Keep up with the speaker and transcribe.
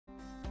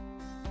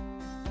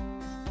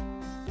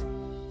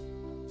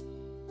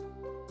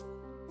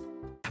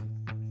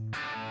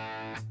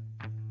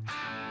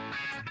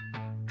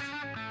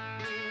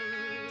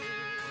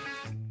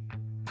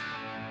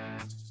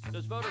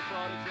Does voter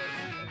fraud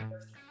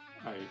exist?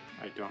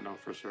 I don't know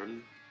for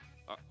certain.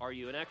 Are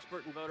you an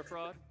expert in voter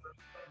fraud?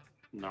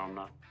 No, I'm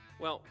not.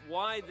 Well,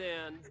 why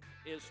then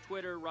is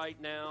Twitter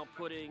right now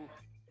putting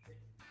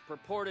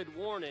purported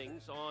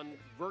warnings on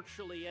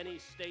virtually any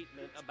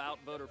statement about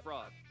voter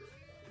fraud?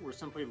 We're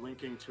simply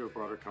linking to a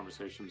broader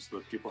conversation so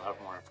that people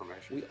have more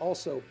information. We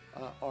also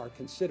are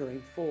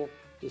considering full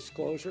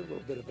disclosure, a little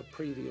bit of a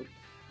preview,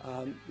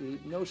 the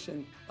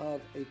notion of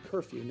a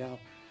curfew. Now,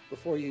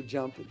 before you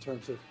jump in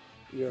terms of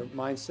your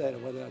mindset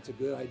and whether that's a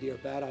good idea or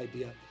bad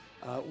idea,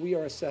 we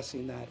are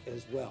assessing that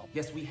as well.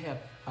 Yes, we have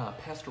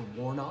Pastor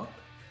Warnock,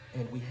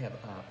 and we have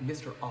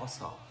Mr.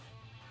 Ossoff.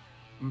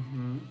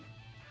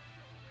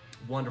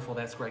 Wonderful,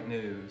 that's great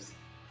news.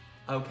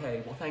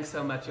 Okay, well, thanks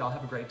so much. Y'all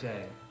have a great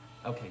day.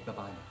 Okay,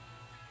 bye-bye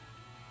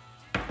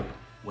now.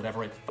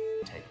 Whatever it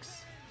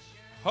takes.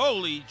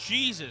 Holy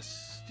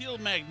Jesus. Steel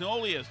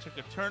Magnolias took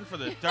a turn for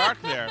the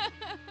dark there.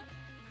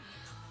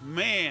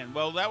 Man,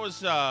 well, that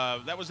was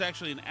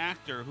actually an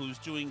actor who's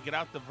doing Get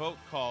Out the Vote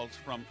calls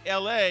from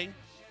L.A.,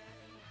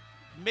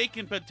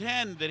 making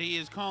pretend that he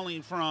is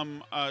calling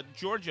from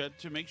Georgia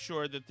to make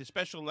sure that the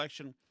special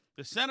election,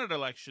 the Senate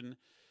election,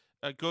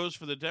 goes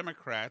for the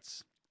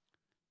Democrats.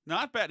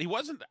 Not bad. He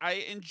wasn't. I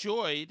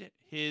enjoyed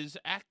his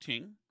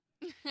acting.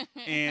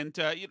 And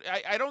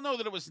I don't know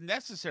that it was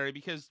necessary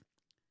because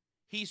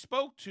he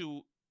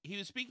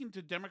was speaking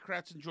to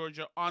Democrats in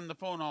Georgia on the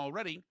phone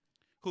already,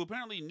 who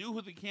apparently knew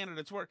who the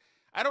candidates were.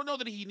 I don't know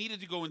that he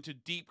needed to go into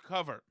deep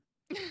cover.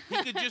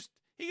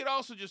 He could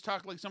also just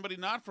talk like somebody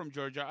not from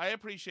Georgia. I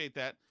appreciate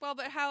that. Well,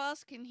 but how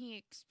else can he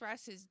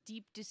express his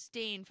deep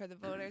disdain for the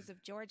voters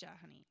of Georgia,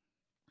 honey?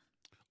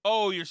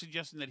 Oh, you're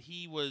suggesting that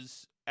he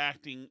was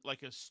acting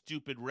like a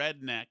stupid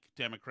redneck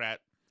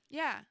Democrat.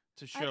 Yeah.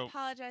 To show. I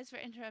apologize for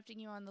interrupting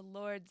you on the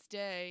Lord's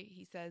Day,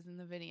 he says in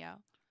the video.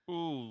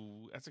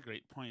 Ooh, that's a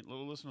great point.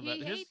 Listen to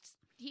that.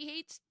 He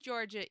hates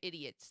Georgia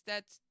idiots.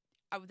 That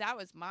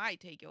was my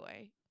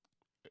takeaway.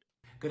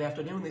 Good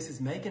afternoon. This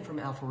is Megan from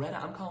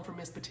Alpharetta. I'm calling for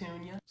Miss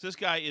Petunia. So this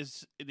guy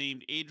is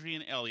named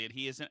Adrian Elliott.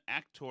 He is an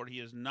actor. He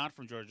is not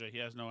from Georgia. He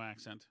has no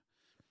accent.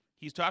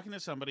 He's talking to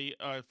somebody,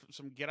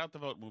 some Get Out the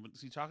Vote movement.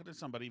 He's talking to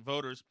somebody,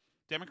 voters,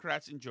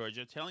 Democrats in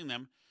Georgia, telling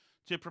them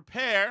to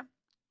prepare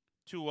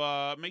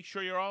to make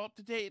sure you're all up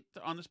to date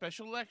on the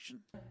special election.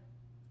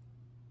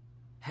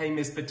 Hey,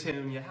 Miss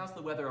Petunia, how's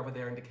the weather over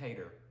there in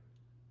Decatur?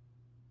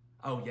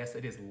 Oh, yes,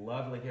 it is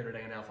lovely here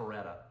today in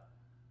Alpharetta.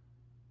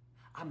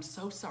 I'm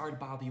so sorry to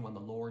bother you on the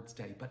Lord's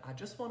Day, but I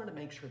just wanted to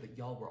make sure that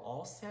y'all were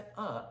all set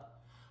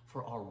up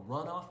for our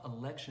runoff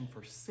election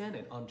for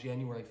Senate on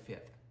January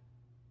 5th.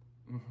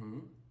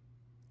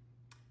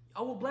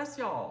 Oh, well, bless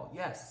y'all.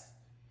 Yes.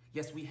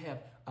 Yes, we have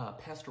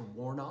Pastor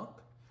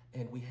Warnock,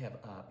 and we have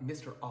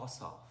Mr.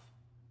 Ossoff.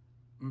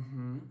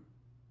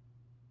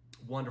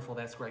 Wonderful,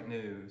 that's great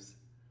news.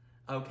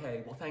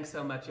 Okay, well, thanks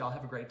so much. Y'all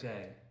have a great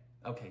day.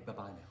 Okay,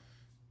 bye-bye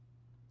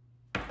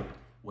now.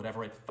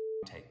 Whatever it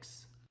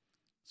takes.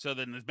 So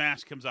then the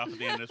mask comes off at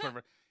the end of this.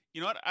 Whatever.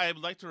 You know what? I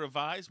would like to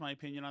revise my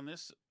opinion on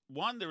this.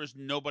 One, there is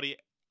nobody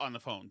on the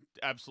phone.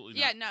 Absolutely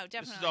not. Yeah, no,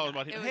 definitely. This is all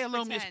about him. Hey, hello,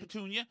 Miss pretend.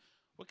 Petunia.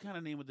 What kind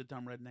of name would the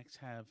dumb rednecks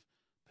have?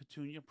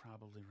 Petunia,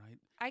 probably, right?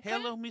 I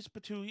Hello, Miss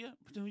Petunia.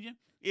 Petunia.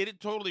 It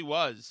totally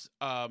was.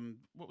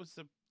 What was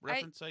the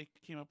reference I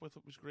came up with?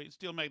 It was great.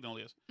 Steel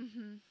Magnolias.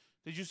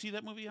 Did you see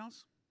that movie,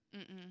 Alice?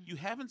 You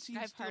haven't seen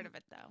I've heard of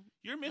it, though.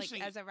 You're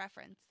missing as a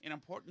reference. An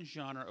important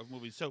genre of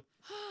movies. So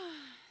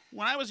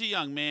when I was a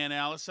young man,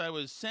 Alice, I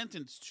was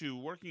sentenced to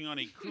working on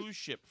a cruise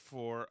ship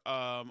for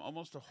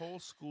almost a whole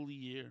school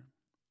year.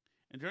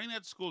 And during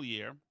that school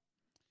year,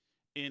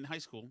 in high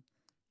school,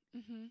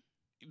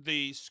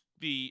 the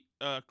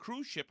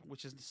cruise ship,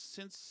 which has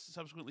since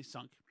subsequently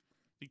sunk,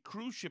 the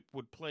cruise ship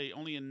would play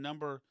only a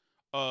number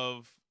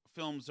of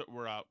films that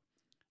were out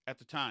at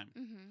the time.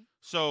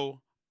 So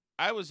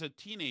I was a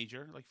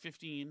teenager, like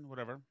 15,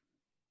 whatever.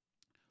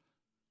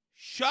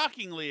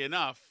 Shockingly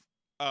enough,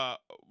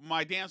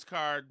 my dance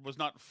card was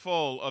not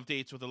full of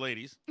dates with the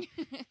ladies.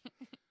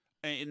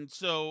 And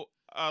so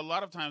a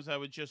lot of times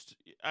actually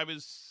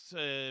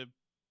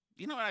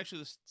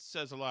this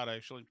says a lot,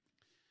 actually.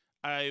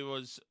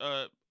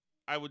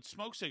 I would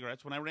smoke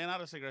cigarettes. When I ran out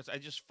of cigarettes, I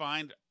just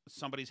find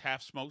somebody's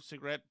half-smoked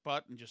cigarette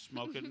butt and just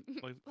smoke it.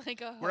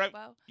 Like a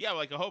hobo? Yeah,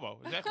 like a hobo,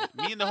 exactly.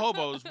 Me and the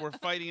hobos were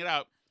fighting it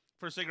out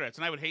for cigarettes.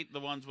 And I would hate the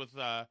ones with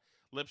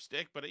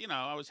lipstick, but,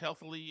 I was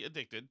healthily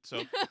addicted.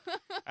 So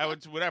I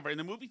would, whatever. In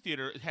the movie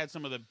theater, it had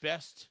some of the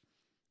best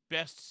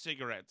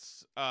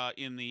cigarettes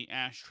in the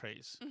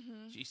ashtrays.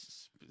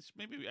 Jesus,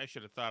 maybe I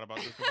should have thought about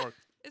this before.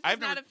 This is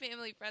not a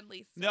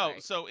family-friendly story. No,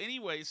 so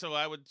anyway,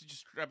 I would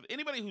just grab it.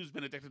 Anybody who's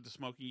been addicted to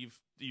smoking,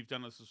 you've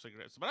done this with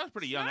cigarettes. But I was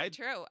pretty young. Not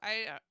true.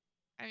 I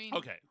mean.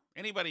 Okay.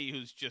 Anybody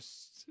who's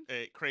just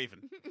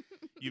craven,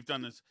 you've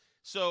done this.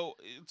 So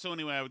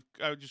anyway,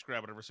 I would just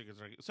grab whatever cigarettes.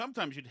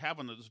 Sometimes you'd have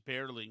one that was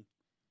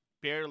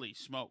barely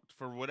smoked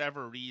for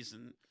whatever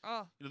reason.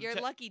 Oh, your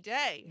lucky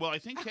day. Well, I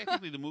think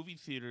technically the movie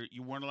theater,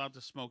 you weren't allowed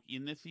to smoke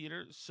in the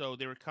theater, so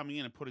they were coming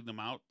in and putting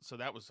them out. So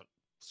that was a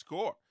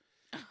score.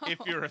 If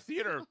you're a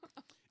theater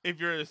if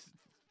you're a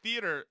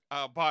theater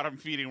bottom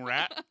feeding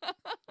rat,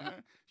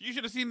 you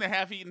should have seen the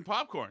half-eaten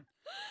popcorn.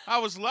 I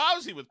was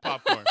lousy with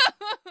popcorn.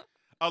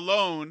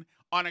 Alone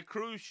on a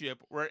cruise ship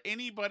where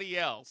anybody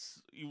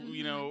else,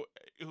 you know,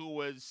 who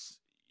was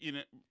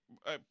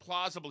a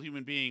plausible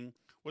human being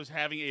was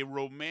having a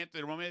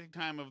romantic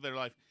time of their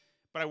life.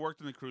 But I worked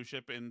in the cruise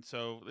ship, and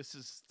so this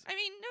is... I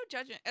mean, no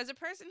judgment. As a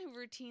person who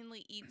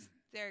routinely eats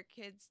their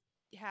kids'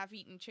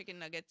 half-eaten chicken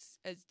nuggets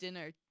as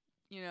dinner,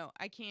 you know,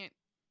 I can't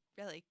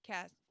really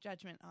cast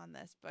judgment on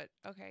this, but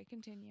okay,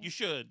 continue. You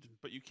should,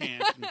 but you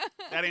can't. And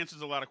that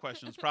answers a lot of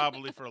questions,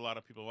 probably for a lot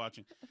of people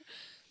watching.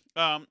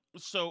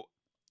 So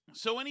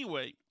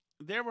anyway,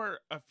 there were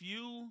a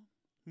few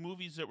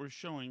movies that were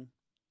showing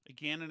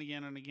again and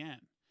again and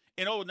again.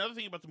 And another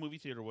thing about the movie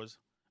theater was,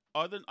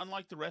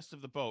 unlike the rest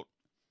of the boat,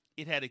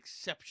 it had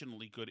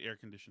exceptionally good air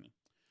conditioning.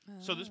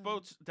 So this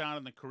boat's down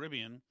in the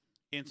Caribbean,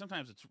 and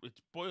sometimes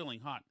it's boiling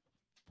hot.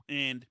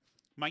 And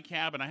my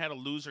cabin, I had a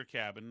loser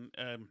cabin.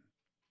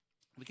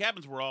 The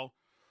cabins were all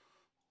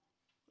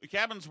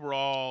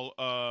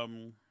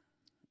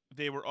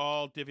they were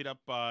all divvied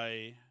up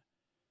by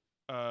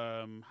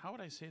how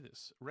would I say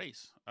this?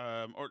 Race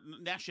or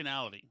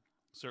nationality,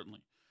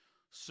 certainly.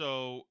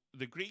 So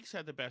the Greeks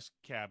had the best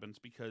cabins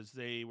because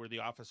they were the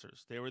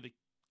officers. They were the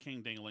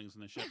king dinglings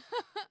in the ship.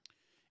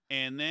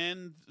 And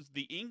then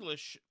the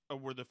English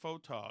were the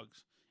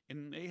photogs,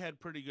 and they had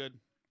pretty good...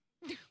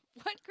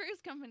 What cruise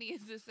company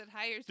is this that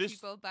hires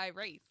people by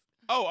race?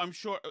 Oh, I'm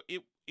sure.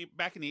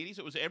 Back in the 80s,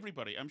 it was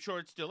everybody. I'm sure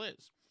it still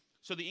is.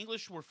 So the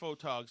English were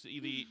photogs.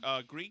 The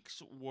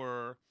Greeks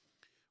were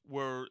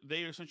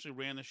they essentially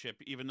ran the ship,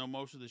 even though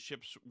most of the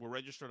ships were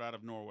registered out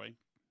of Norway.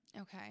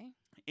 Okay.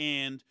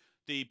 And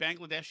the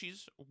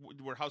Bangladeshis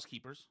were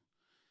housekeepers.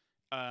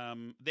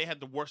 They had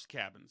the worst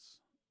cabins.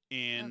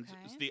 And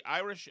the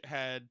Irish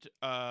had,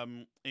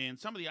 and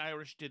some of the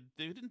Irish they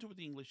didn't do what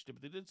the English did,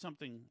 but they did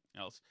something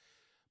else.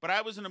 But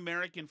I was an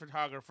American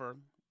photographer,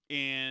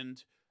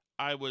 and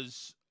I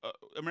was,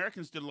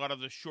 Americans did a lot of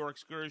the shore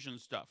excursion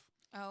stuff.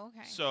 Oh,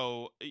 okay.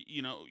 So,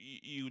 you know,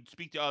 you'd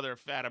speak to other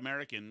fat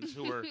Americans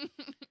who were,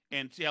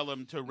 and tell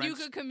them to rent. You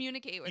could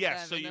communicate with them.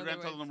 Yes, so you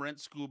tell them rent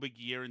scuba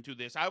gear and do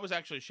this. I was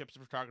actually a ship's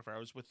photographer. I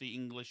was with the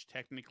English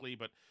technically,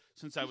 but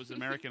since I was an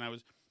American,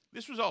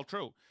 this was all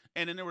true.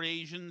 And then there were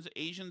Asians.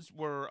 Asians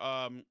were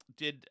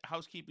did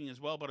housekeeping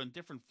as well, but on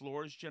different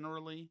floors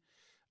generally.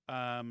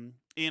 And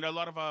a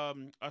lot of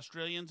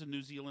Australians and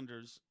New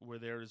Zealanders were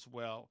there as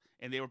well,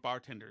 and they were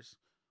bartenders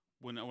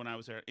when I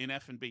was there in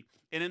F&B.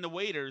 And then the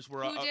waiters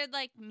were who did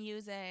like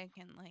music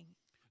and like.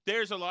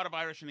 There's a lot of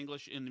Irish and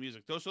English in the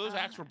music. Those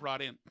acts were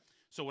brought in.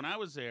 So when I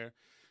was there,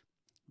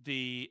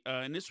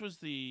 and this was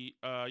the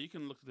you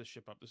can look this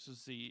ship up. This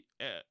is the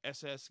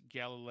SS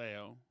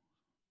Galileo.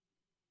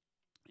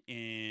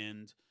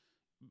 And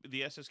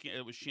the SS,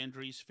 it was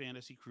Chandri's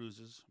Fantasy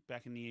Cruises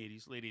back in the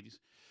 80s, late 80s.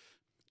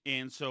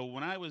 And so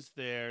when I was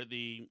there,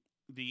 the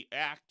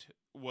act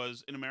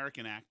was an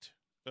American act.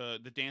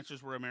 The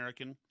dancers were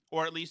American,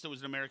 or at least it was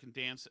an American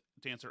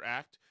dancer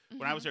act. Mm-hmm.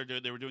 When I was there,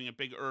 they were doing a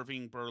big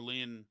Irving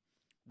Berlin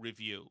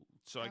review.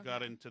 So I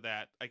got into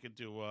that. I could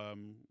do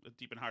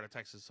Deep in Heart of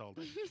Texas all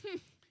day.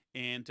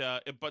 And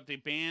but the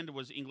band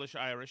was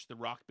English-Irish, the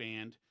rock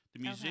band.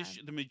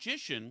 The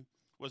magician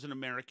was an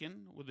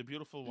American with a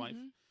beautiful wife.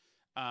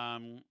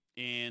 But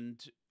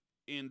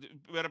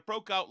it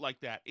broke out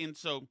like that. And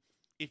so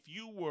if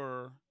you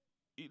were,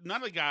 none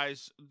of the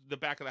guys, the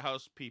back of the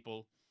house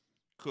people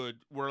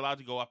were allowed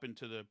to go up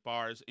into the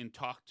bars and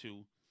talk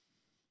to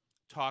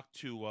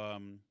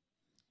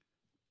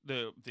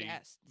the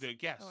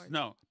guests.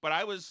 No, but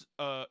I was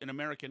an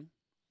American,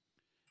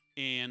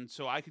 and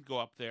so I could go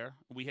up there.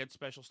 We had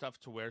special stuff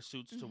to wear,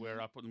 suits to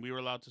wear up, and we were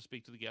allowed to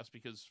speak to the guests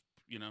because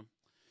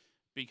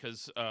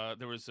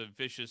there was a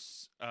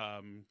vicious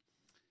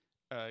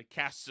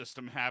caste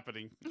system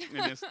happening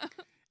in this.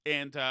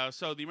 And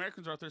so the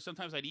Americans were out there.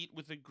 Sometimes I'd eat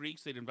with the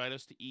Greeks. They'd invite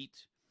us to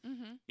eat.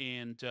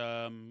 And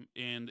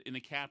in the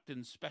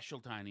captain's special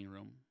dining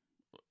room,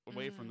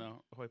 away from the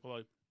hoi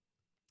polloi.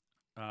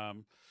 But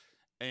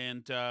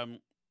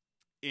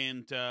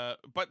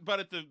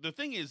the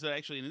thing is that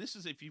actually, and this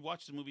is, if you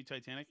watch the movie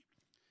Titanic,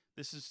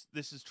 this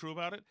is true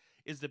about it,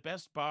 is the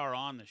best bar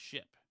on the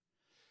ship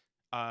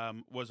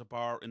was a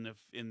bar in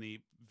the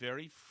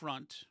very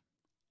front.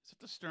 Is it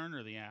the stern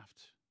or the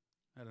aft?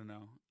 I don't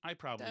know. I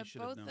probably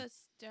should have known. Both the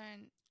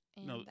stern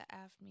and the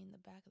aft mean the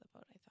back of the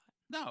boat, I thought.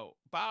 No,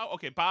 bow.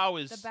 Okay, bow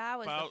is the bow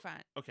is the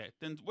front. Okay,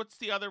 then what's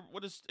the other?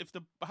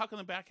 How come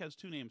the back has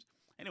two names?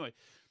 Anyway,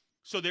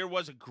 so there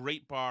was a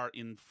great bar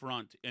in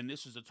front, and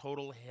this is a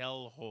total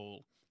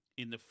hellhole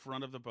in the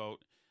front of the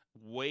boat,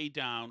 way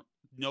down,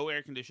 no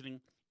air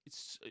conditioning.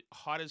 It's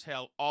hot as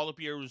hell. All the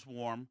beer was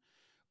warm,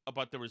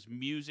 but there was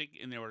music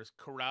and there was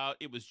crowd.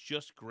 It was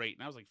just great,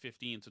 and I was like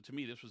 15, so to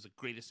me this was the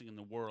greatest thing in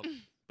the world.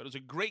 But it was a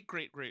great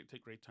time,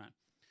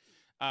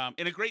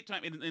 and a great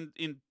time.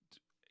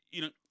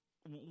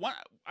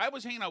 I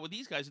was hanging out with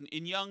these guys,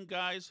 and young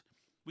guys.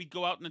 We'd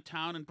go out in the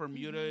town in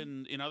Bermuda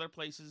and in other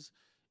places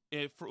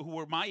who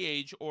were my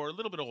age or a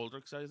little bit older,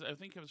 because I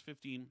think I was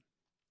 15.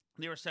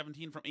 They were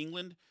 17 from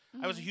England.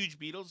 I was a huge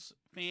Beatles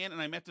fan,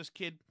 and I met this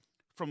kid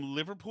from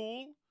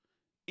Liverpool,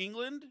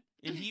 England,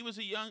 and he was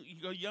a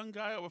young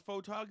guy, a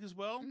photog as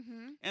well.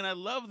 And I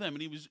love them.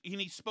 And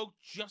he spoke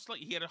just like,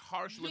 he had a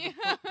harsh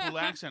Liverpool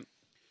accent,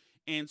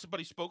 but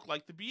he spoke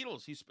like the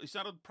Beatles. He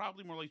sounded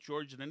probably more like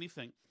George than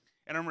anything.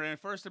 And I remember when I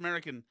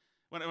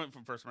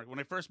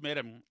first met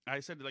him,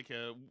 I said to like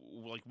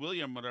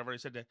William, whatever. I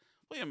said to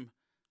William,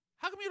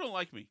 "How come you don't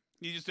like me?"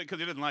 He just said, "Because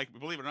he didn't like me."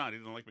 Believe it or not, he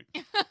didn't like me.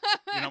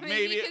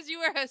 Maybe because you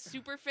were a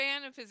super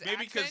fan of his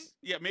accent.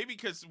 Maybe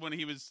because when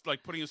he was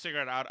like putting a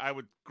cigarette out, I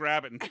would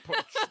grab it and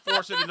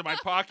force it into my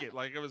pocket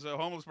like I was a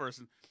homeless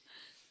person.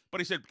 But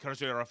he said, "Because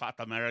you're a fat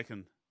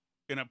American,"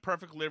 in a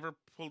perfect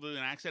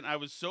Liverpoolian accent. I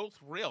was so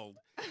thrilled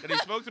that he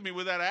spoke to me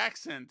with that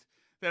accent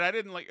that I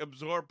didn't like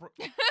absorb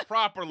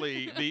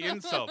properly the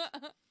insult.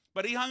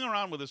 But he hung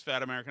around with this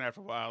fat American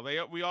after a while.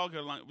 We all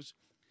got along.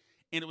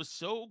 It was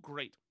so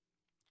great.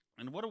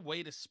 And what a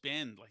way to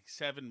spend like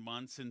 7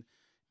 months. And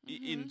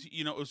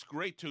it was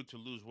great too to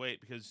lose weight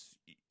because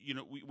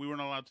we weren't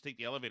allowed to take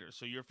the elevator.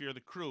 So if you're the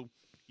crew,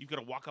 you've got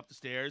to walk up the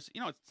stairs.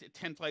 It's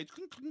 10 flights,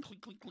 clink, clink,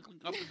 clink, clink, clink,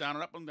 clink, up and down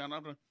and up and down,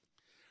 up and down.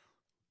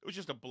 It was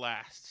just a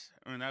blast.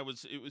 I mean, it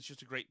was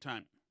just a great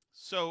time.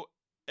 So,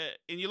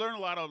 and you learn a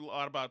lot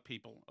about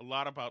people. A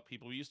lot about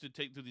people. We used to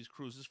take these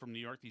cruises from New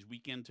York, these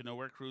weekend to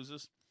nowhere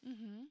cruises.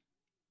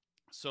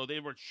 So they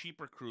were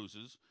cheaper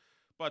cruises,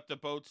 but the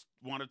boats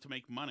wanted to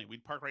make money.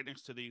 We'd park right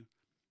next to the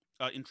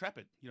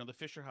Intrepid, the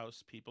Fisher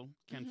House people,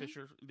 Ken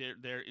Fisher,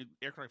 their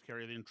aircraft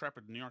carrier, the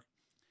Intrepid in New York.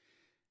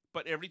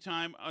 But every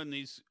time on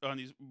these,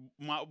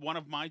 one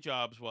of my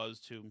jobs was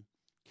to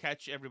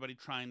catch everybody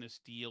trying to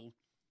steal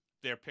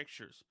their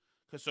pictures.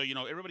 Because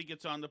everybody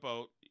gets on the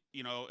boat,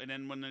 and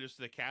then when there's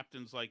the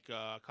captain's like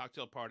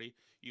cocktail party,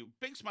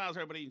 big smiles,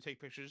 everybody, and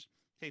take pictures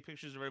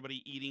of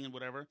everybody eating and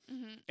whatever.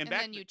 And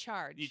then you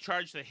charge. You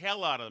charge the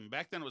hell out of them.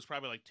 Back then it was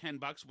probably like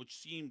 $10, which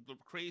seemed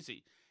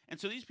crazy. And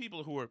so these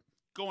people who were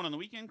going on the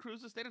weekend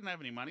cruises, they didn't have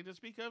any money to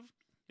speak of.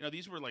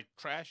 These were like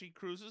trashy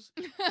cruises.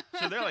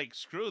 So they're like,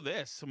 screw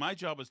this. So my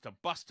job was to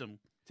bust them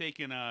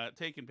taking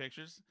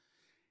pictures.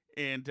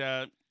 And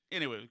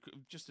anyway,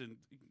 just an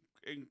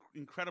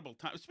incredible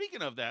time.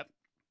 Speaking of that,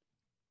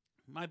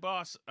 my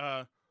boss,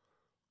 I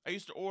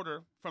used to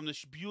order from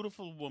this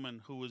beautiful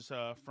woman who was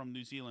from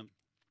New Zealand.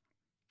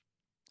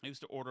 I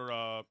used to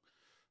order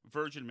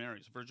Virgin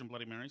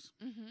Bloody Marys.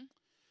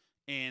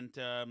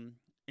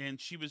 And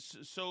she was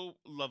so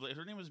lovely.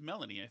 Her name was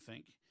Melanie, I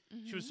think.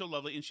 She was so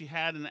lovely, and she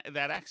had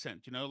that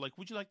accent, like,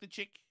 would you like the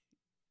chick?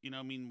 Would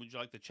you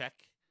like the check?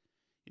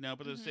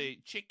 But they'd say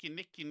chick and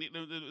nick, and it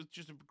was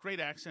just a great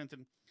accent.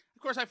 And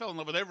of course, I fell in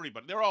love with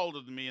everybody. They're all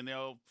older than me, and they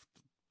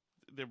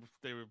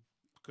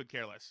could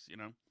care less,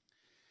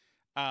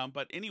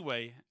 But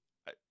anyway,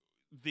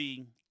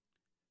 the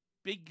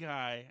big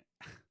guy.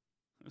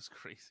 It was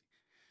crazy.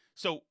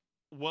 So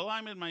while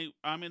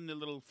I'm in the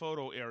little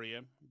photo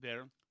area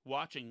there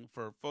watching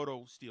for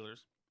photo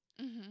stealers,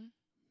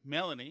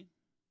 Melanie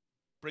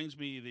brings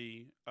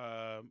me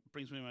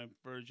my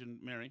Virgin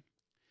Mary.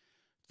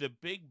 The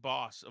big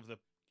boss of the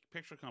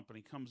picture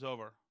company comes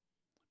over.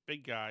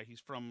 Big guy. He's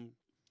from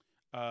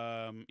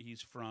a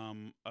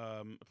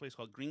place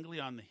called Gringley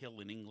on the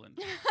Hill in England.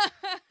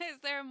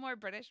 Is there a more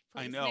British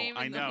place name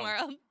in the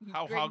world?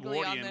 How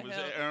Hogwartian was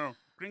it?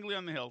 Gringley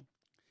on the Hill.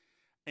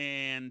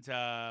 And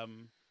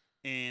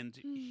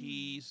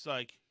he's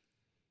like,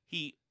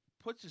 he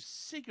puts a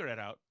cigarette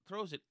out,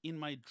 throws it in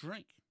my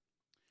drink.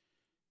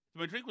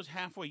 My drink was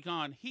halfway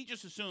gone. He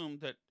just assumed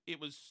that it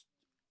was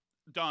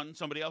done,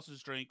 somebody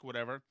else's drink,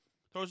 whatever.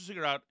 Throws a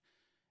cigarette out,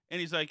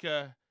 and he's like,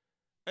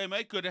 "Hey,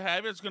 mate, good to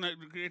have you. It's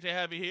great to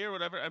have you here,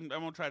 whatever." I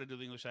won't try to do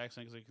the English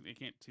accent because I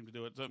can't seem to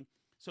do it.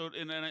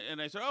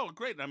 And I said, "Oh,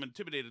 great! I'm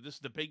intimidated. This is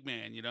the big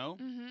man,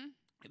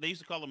 They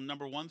used to call them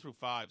number 1 through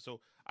 5.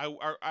 So I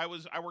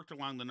worked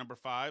along the number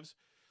 5s.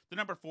 The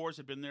number 4s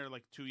had been there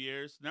like 2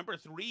 years. Number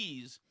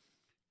 3s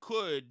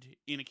could,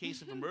 in a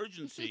case of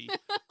emergency,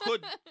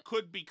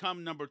 could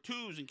become number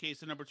 2s in case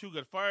the number 2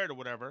 got fired or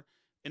whatever.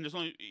 And there's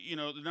only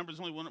there's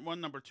only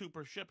one number 2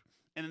 per ship,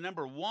 and the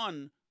number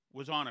 1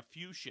 was on a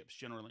few ships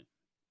generally.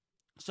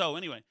 So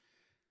anyway,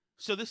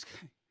 this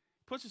guy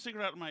puts a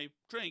cigarette out in my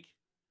drink,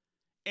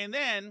 and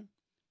then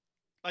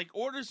like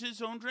orders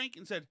his own drink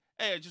and said,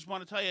 "Hey, I just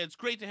want to tell you, it's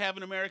great to have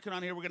an American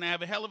on here. We're going to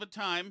have a hell of a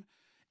time."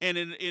 And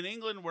in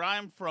England, where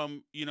I'm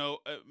from,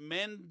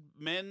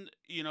 men,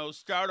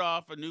 start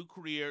off a new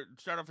career,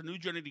 start off a new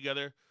journey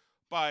together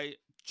by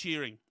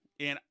cheering.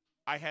 And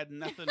I had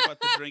nothing but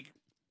the drink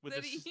with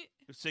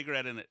a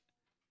cigarette in it.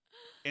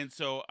 And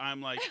so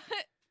I'm like...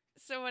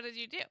 So what did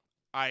you do?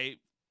 I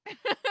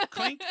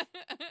clinked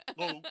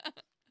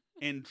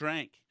and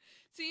drank.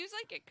 Seems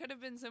like it could have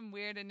been some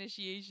weird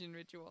initiation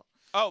ritual.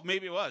 Oh,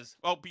 maybe it was.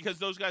 Oh, because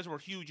those guys were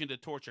huge into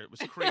torture. It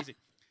was crazy.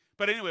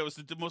 But anyway, it was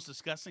the most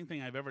disgusting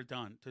thing I've ever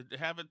done.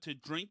 To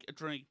drink a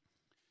drink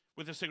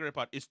with a cigarette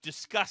butt is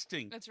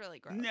disgusting. That's really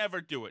gross.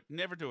 Never do it.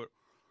 Never do it.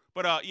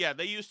 But yeah,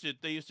 they used to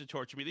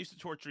torture me. They used to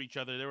torture each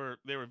other.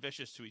 They were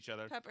vicious to each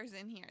other. Pepper's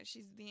in here.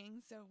 She's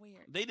being so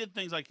weird. They did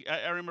things like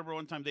I remember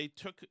one time they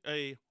took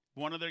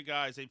one of their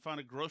guys. They found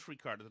a grocery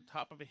cart at the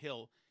top of a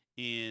hill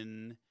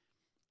in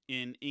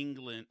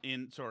England.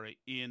 In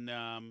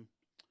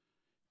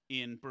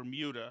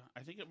Bermuda. I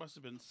think it must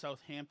have been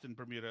Southampton,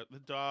 Bermuda. The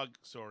dog,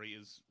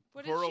 is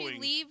What burrowing. did she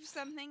leave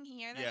something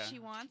here that she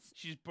wants?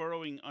 She's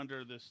burrowing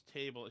under this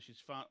table. She's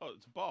found. Oh,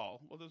 it's a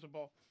ball. Well, there's a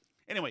ball.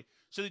 Anyway,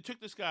 so they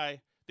took this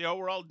guy. They all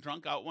were all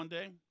drunk out one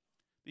day.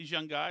 These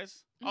young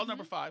guys, all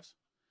number 5s,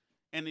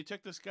 and they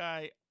took this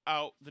guy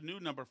out, the new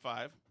number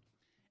 5,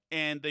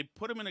 and they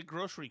put him in a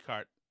grocery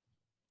cart,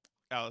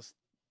 Alice.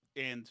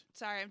 And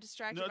sorry, I'm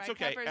distracted. No, it's by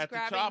okay. Pepper's At the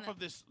top of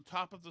this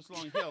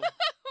long hill.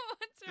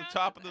 What's the wrong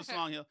top with of this her?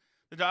 long hill.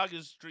 The dog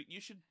is.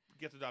 You should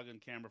get the dog on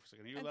camera for a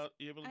second. Are you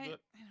able to do it?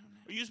 I don't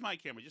know. Or use my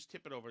camera. Just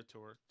tip it over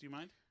to her. Do you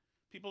mind?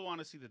 People want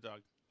to see the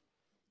dog.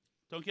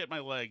 Don't get my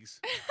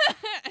legs.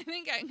 I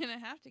think I'm gonna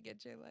have to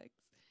get your legs.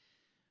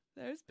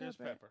 There's Pepper. There's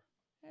Pepper.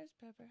 There's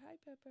Pepper. Hi,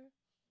 Pepper.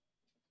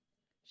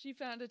 She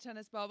found a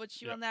tennis ball, which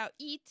she Yep. will now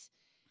eat.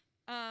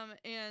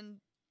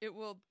 And it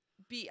will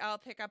be. I'll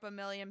pick up a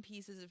million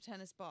pieces of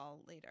tennis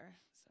ball later.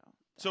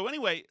 So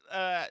anyway,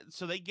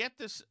 so they get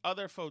this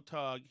other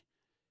photog,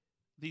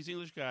 these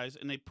English guys,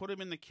 and they put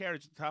him in the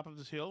carriage at the top of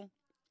this hill,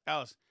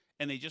 Alice,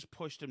 and they just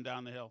pushed him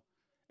down the hill.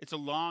 It's a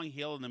long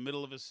hill in the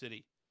middle of a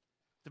city.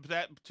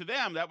 To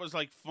them, that was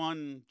like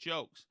fun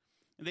jokes.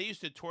 And they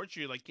used to torture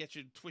you, like get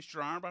you twist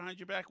your arm behind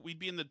your back. We'd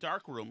be in the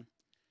dark room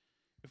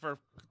to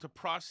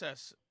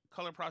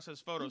color process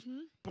photos.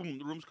 Boom,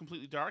 the room's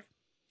completely dark.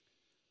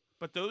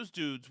 But those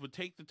dudes would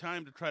take the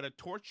time to try to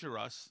torture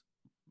us.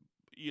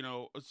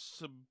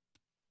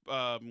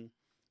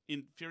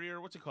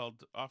 Inferior. What's it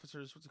called?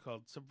 Officers. What's it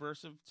called?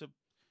 Subversive.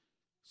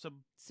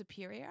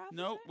 Superior officer?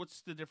 No.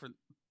 What's the different?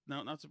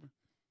 No, not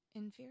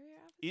Inferior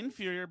officer?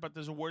 inferior. But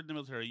there's a word in the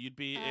military. You'd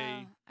be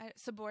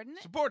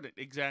subordinate. subordinate.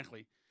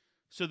 Exactly.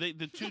 So the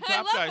two I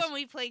top love guys. when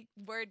we play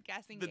word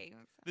guessing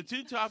games. The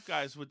two top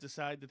guys would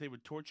decide that they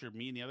would torture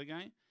me and the other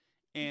guy,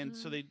 and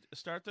so they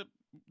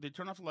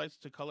turn off the lights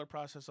to color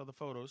process all the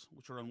photos,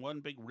 which are on one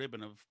big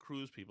ribbon of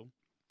cruise people.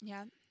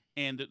 Yeah.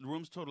 And the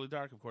room's totally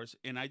dark, of course,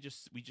 and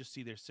we just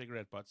see their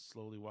cigarette butts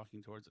slowly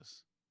walking towards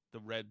us.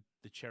 The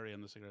cherry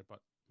on the cigarette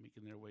butt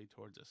making their way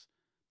towards us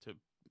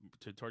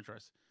to torture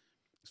us.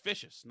 It's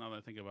vicious, now that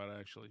I think about it,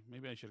 actually.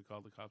 Maybe I should have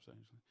called the cops,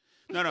 actually.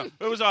 No,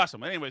 it was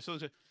awesome. Anyway, so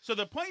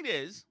the point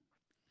is,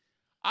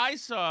 I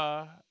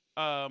saw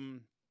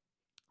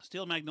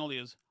Steel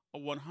Magnolias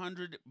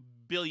 100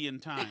 billion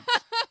times.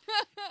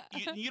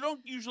 You don't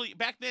usually,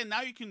 back then,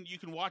 now you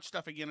can watch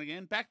stuff again and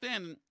again. Back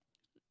then,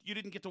 you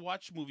didn't get to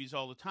watch movies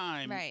all the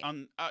time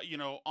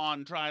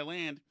on dry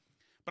land.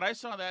 But I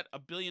saw that a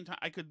billion times.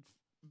 I could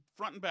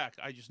front and back.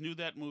 I just knew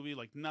that movie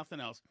like nothing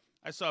else.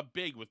 I saw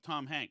Big with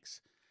Tom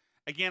Hanks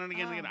again and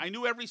again and again. I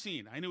knew every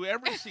scene.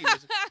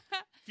 There's a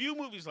few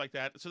movies like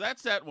that. So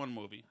that's that one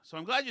movie. So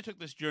I'm glad you took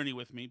this journey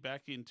with me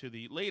back into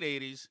the late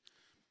 80s.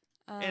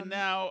 And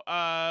now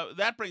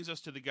that brings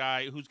us to the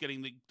guy who's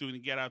doing the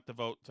get out the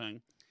vote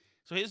thing.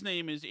 So his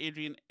name is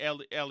Adrian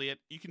Elliott.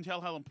 You can tell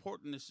how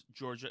important this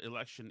Georgia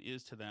election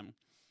is to them.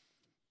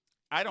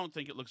 I don't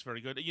think it looks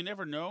very good. You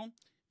never know.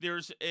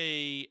 There's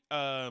a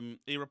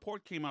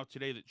report came out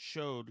today that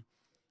showed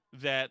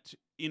that,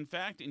 in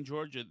fact, in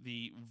Georgia,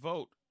 the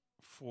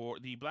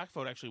black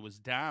vote actually was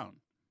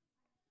down,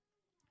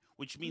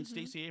 which means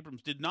Stacey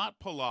Abrams did not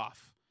pull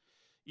off.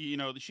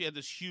 She had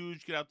this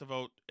huge get out the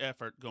vote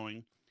effort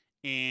going,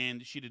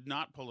 and she did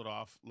not pull it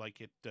off like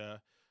it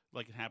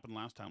happened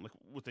last time, like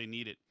what they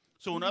needed.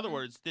 So in other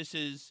words, this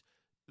is,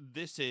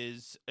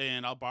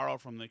 and I'll borrow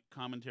from the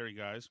commentary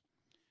guys.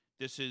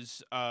 This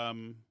is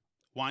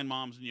wine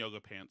moms in yoga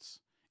pants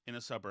in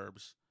the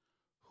suburbs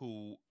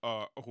who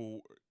are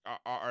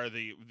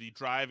the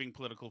driving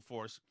political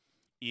force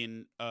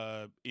in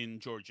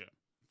Georgia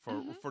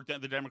for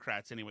the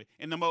Democrats anyway,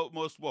 and the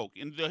most woke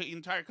in the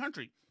entire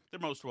country. They're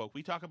most woke.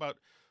 We talk about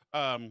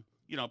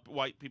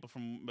white people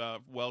from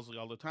Wellesley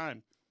all the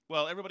time.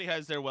 Well, everybody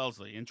has their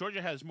Wellesley, and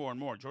Georgia has more and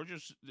more.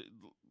 Georgia's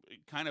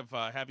kind of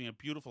having a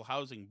beautiful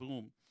housing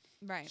boom.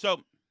 Right.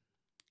 So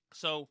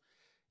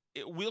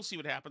we'll see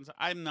what happens.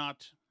 I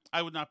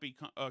would not be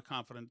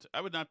confident. I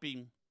would not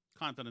be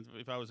confident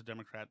if I was a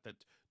Democrat that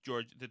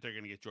they're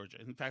going to get Georgia.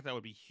 In fact, that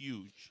would be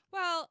huge.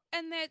 Well,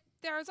 and that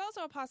there is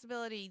also a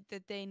possibility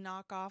that they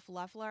knock off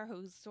Loeffler,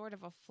 who's sort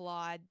of a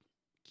flawed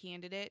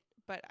candidate.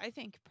 But I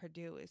think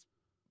Perdue is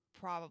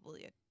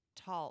probably a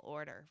tall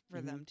order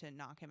for them to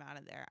knock him out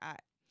of there.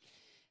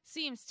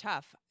 Seems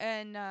tough.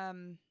 And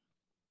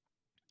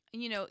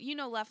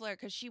Loeffler,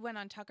 because she went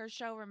on Tucker's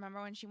show.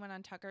 Remember when she went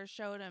on Tucker's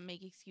show to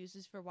make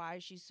excuses for why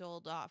she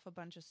sold off a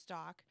bunch of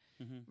stock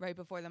right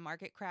before the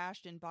market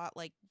crashed and bought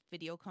like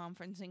video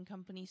conferencing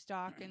company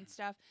stock and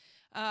stuff,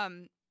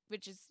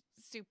 which is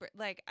super.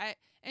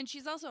 And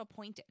she's also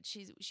appointed.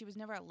 She was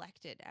never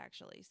elected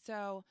actually,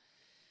 so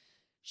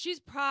she's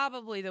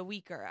probably the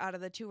weaker out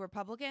of the two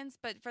Republicans.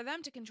 But for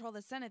them to control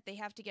the Senate, they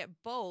have to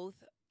get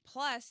both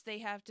Plus, they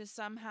have to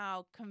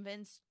somehow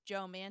convince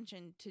Joe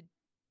Manchin to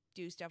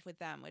do stuff with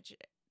them, which,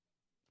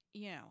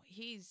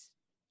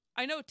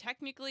 I know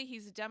technically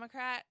he's a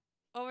Democrat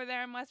over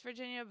there in West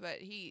Virginia, but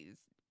he's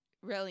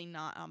really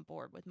not on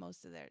board with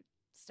most of their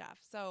stuff.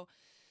 So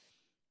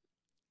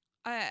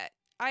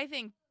I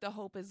think the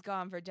hope is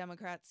gone for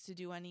Democrats to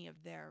do any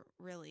of their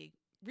really,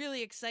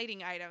 really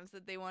exciting items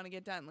that they want to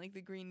get done, like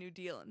the Green New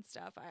Deal and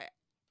stuff.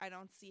 I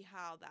don't see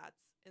how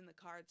that's in the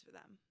cards for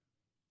them.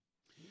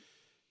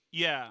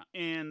 Yeah,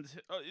 and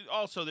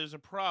also there's a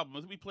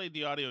problem. We played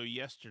the audio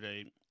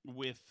yesterday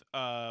with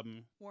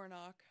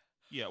Warnock.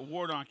 Yeah,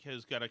 Warnock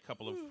has got a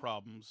couple of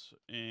problems,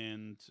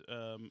 and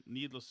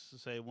needless to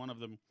say, one of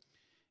them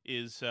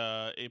is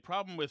a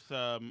problem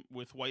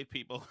with white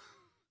people,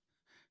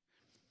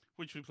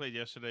 which we played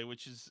yesterday.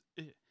 Which is,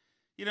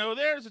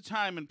 there's a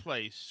time and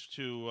place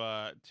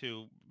to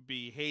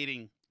be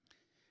hating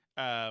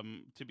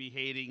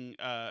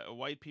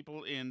white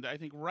people, and I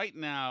think right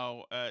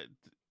now,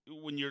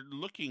 when you're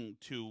looking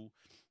to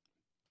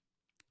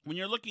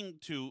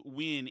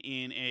win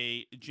in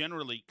a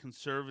generally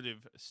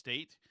conservative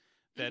state,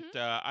 that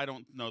I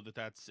don't know that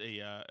that's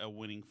a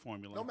winning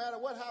formula. No matter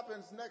what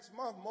happens next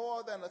month,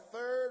 more than a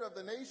third of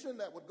the nation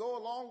that would go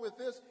along with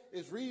this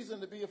is reason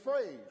to be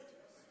afraid.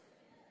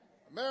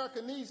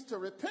 America needs to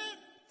repent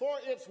for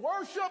its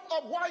worship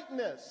of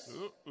whiteness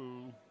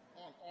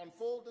on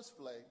full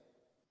display.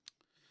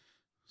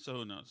 So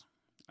who knows?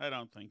 I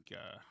don't think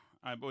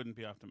I wouldn't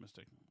be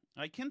optimistic.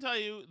 I can tell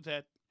you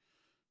that.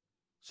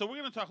 So we're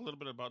going to talk a little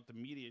bit about the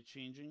media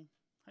changing.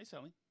 Hi,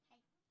 Sally. Hey.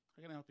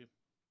 How can I help you?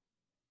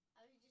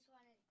 I just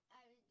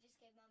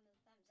gave Mom a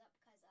thumbs up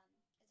because it's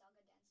all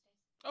good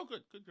downstairs. Oh,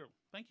 good girl.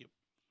 Thank you.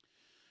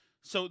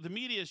 So the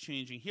media is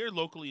changing here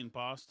locally in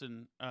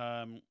Boston.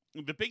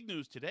 The big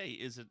news today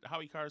is that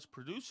Howie Carr's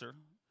producer,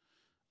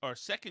 our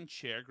second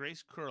chair,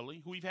 Grace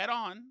Curley, who we've had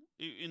on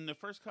in the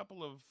first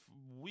couple of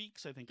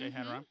weeks, I think I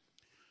had her on,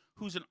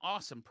 who's an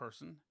awesome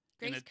person.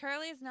 Grace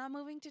Curley is now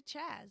moving to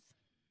Chaz.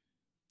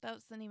 That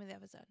was the name of the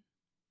episode.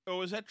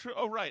 Oh, is that true?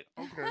 Oh, right.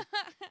 Okay.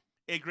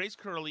 Hey, Grace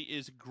Curley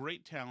is a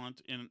great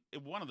talent and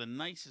one of the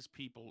nicest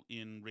people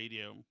in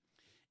radio.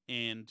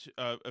 And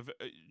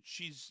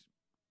she's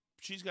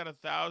got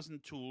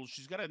 1,000 tools.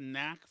 She's got a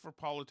knack for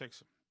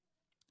politics.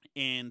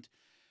 And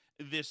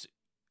this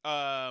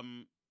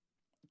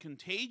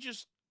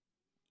contagious,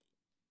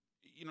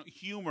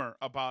 humor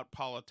about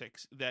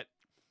politics that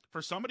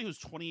for somebody who's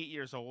 28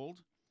 years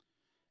old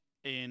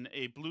in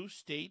a blue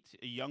state,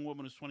 a young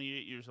woman who's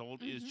 28 years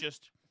old is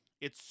just,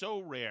 it's so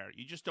rare.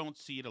 You just don't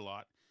see it a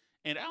lot.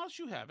 And Alice,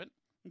 you have it.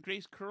 And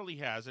Grace Curley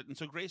has it. And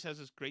so Grace has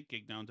this great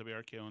gig down to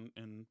WRKO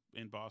in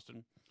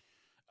Boston.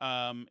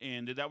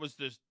 And that was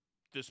the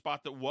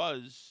spot that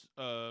was,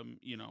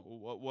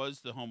 what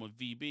was the home of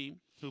VB,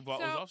 who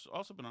was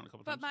also been on a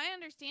couple times. But my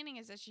understanding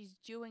is that she's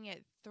doing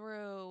it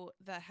through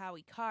the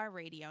Howie Carr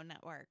radio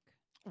network.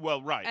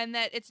 Well, right. And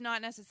that it's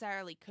not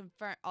necessarily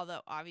confirmed,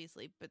 although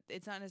obviously, but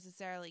it's not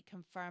necessarily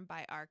confirmed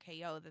by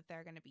RKO that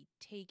they're going to be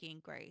taking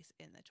Grace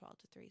in the 12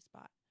 to 3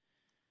 spot.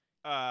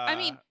 I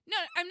mean, no,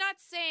 I'm not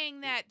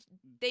saying that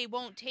they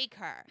won't take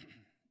her,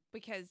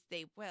 because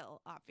they will,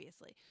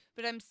 obviously.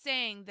 But I'm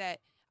saying that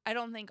I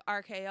don't think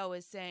RKO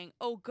is saying,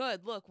 oh,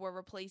 good, look, we're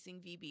replacing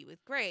VB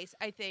with Grace.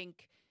 I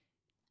think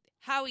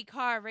Howie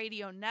Carr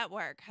Radio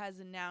Network has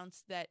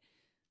announced that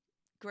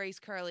Grace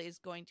Curley is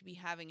going to be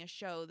having a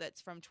show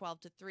that's from 12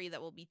 to 3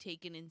 that will be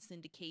taken in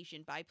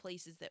syndication by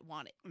places that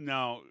want it.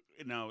 No,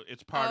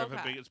 it's part of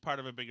a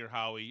bigger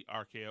Howie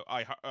RKO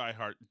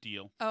iHeart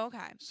deal. Oh,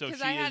 okay. So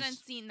because I hadn't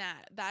seen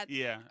that.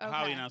 Okay.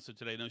 Howie announced it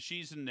today. No,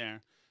 she's in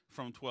there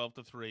from 12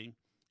 to 3,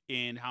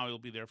 and Howie will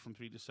be there from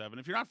 3 to 7.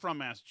 If you're not from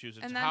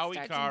Massachusetts,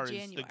 Howie Carr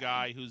is the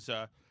guy who's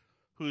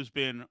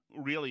been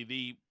really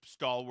the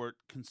stalwart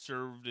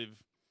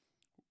conservative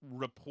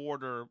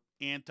reporter,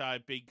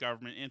 anti-big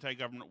government,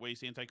 anti-government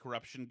waste,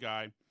 anti-corruption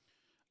guy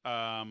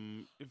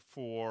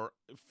for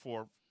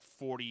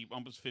 40,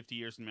 almost 50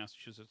 years in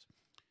Massachusetts.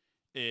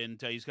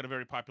 And he's got a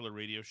very popular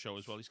radio show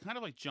as well. He's kind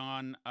of like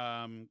John,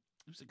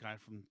 who's the guy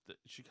from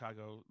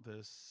Chicago,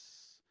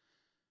 it's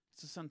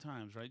the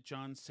Sun-Times, right?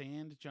 John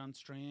Strand,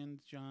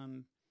 you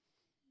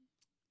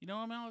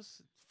know him,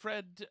 Alice?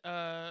 Fred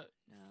Smirlis'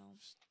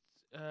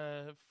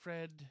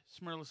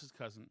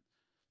 cousin.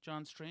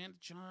 John Strand?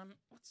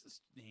 What's his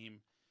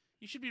name?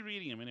 You should be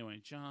reading him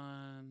anyway.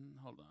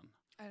 Hold on.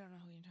 I don't know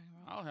who you're talking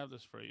about. I'll have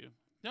this for you.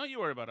 Don't you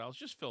worry about it. I'll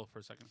just fill for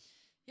a second.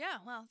 Yeah,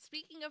 well,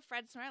 speaking of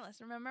Fred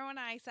Smirlis, remember when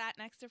I sat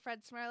next to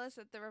Fred Smirlis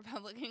at the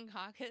Republican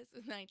caucus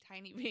with my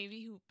tiny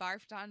baby who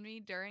barfed on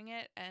me during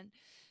it? And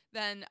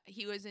then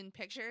he was in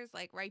pictures,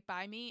 like, right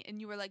by me.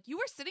 And you were like, you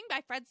were sitting by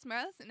Fred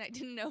Smirlis? And I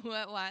didn't know who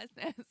it was.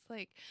 And I was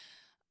like,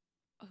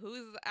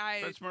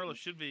 Fred Smirlis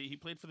should be. He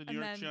played for the New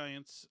York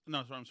Giants.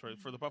 No, I'm sorry,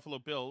 for the Buffalo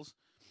Bills.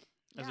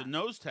 As a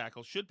nose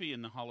tackle, should be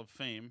in the Hall of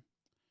Fame.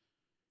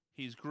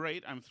 He's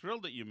great. I'm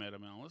thrilled that you met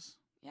him, Alice.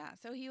 Yeah,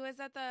 so he was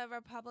at the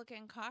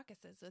Republican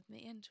caucuses with me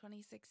in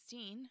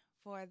 2016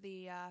 for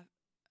the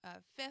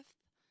 5th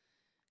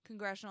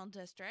congressional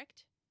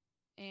district.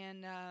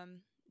 And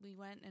we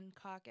went and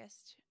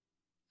caucused.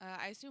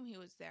 I assume he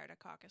was there to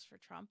caucus for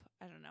Trump.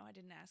 I don't know. I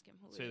didn't ask him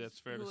who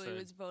he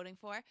was voting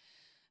for.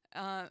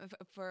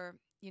 For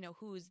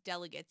whose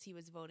delegates he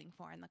was voting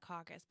for in the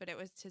caucus, but it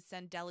was to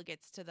send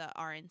delegates to the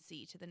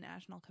RNC, to the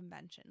National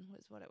Convention,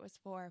 was what it was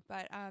for.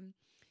 But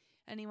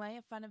anyway,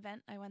 a fun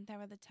event. I went there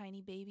with a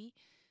tiny baby.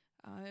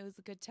 It was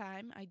a good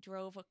time. I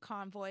drove a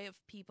convoy of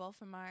people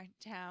from our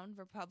town,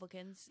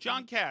 Republicans.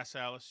 John Cass,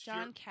 Alice.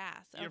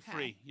 Cass. Okay. You're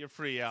free. You're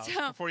free, Alice.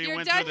 So before you you're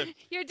went done, through the.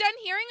 You're done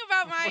hearing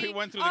about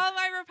all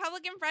my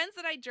Republican friends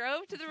that I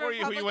drove to the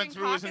Republican Who you went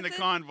through caucuses? was in the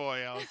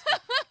convoy,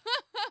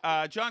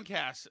 Alice. John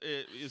Cass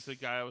is the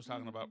guy I was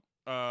talking about.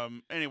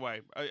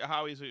 Anyway,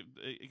 Howie's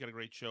got a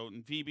great show,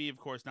 and VB, of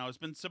course, now has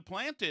been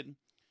supplanted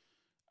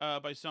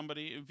by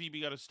somebody.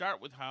 VB got to start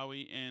with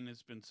Howie, and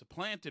has been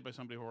supplanted by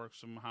somebody who works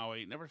from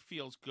Howie. It never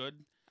feels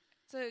good.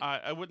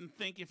 I wouldn't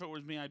think if it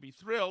was me, I'd be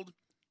thrilled,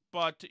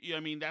 but I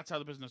mean that's how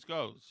the business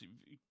goes.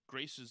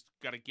 Grace has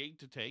got a gig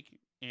to take,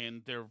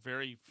 and they're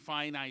very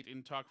finite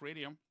in talk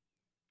radio,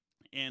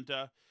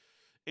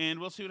 and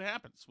we'll see what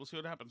happens.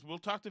 We'll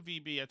talk to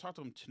VB. I talked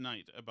to him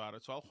tonight about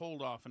it, so I'll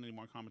hold off on any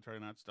more commentary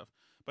on that stuff.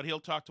 But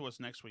he'll talk to us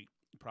next week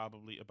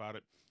probably about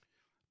it.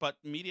 But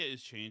media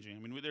is changing. I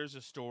mean, there's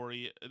a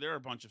story. There are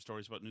a bunch of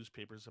stories about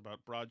newspapers,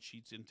 about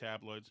broadsheets in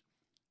tabloids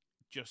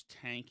just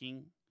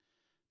tanking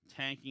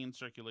in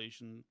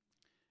circulation.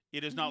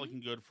 It is not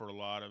looking good for a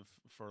lot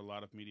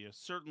of media.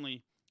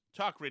 Certainly,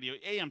 talk radio,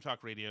 AM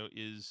talk radio,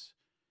 is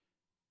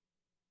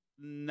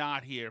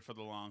not here for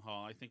the long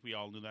haul. I think we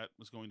all knew that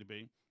was going to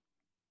be.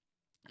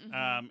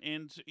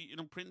 And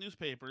print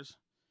newspapers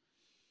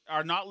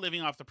are not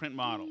living off the print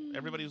model.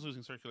 Everybody's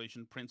losing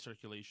print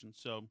circulation.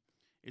 So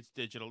it's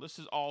digital. This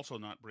is also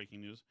not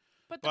breaking news.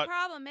 But the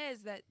problem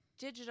is that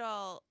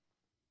digital,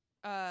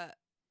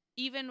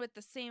 even with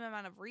the same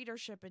amount of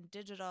readership in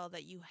digital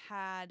that you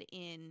had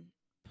in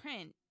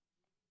print,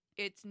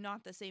 it's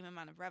not the same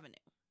amount of revenue.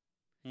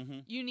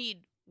 You need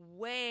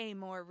way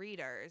more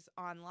readers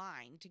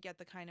online to get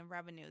the kind of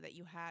revenue that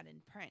you had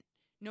in print.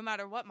 No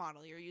matter what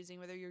model you're using,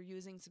 whether you're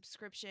using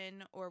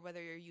subscription or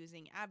whether you're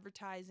using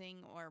advertising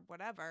or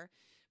whatever.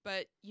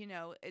 But,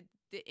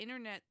 the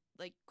internet,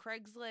 like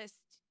Craigslist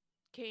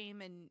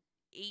came and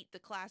ate the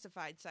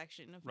classified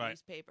section of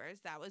newspapers.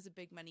 That was a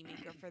big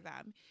moneymaker for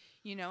them,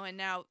 and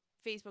now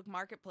Facebook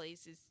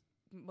Marketplace is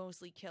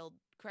mostly killed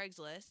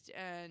Craigslist.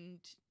 And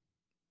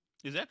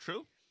is that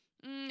true?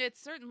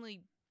 It's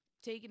certainly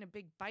taken a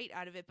big bite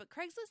out of it, but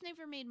Craigslist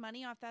never made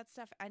money off that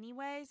stuff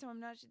anyway, so I'm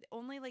not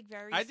only like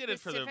very I did it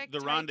for the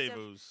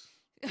rendezvous.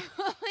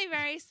 Only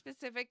very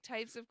specific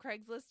types of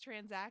Craigslist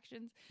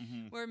transactions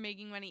were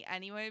making money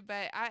anyway,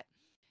 but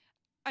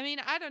I mean,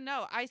 I don't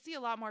know. I see a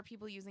lot more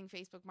people using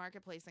Facebook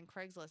Marketplace than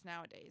Craigslist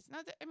nowadays.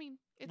 Not that, I mean,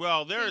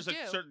 there is a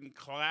certain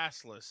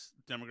classless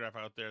demographic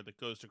out there that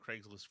goes to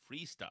Craigslist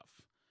free stuff,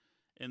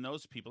 and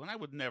those people, and I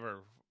would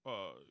never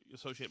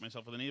associate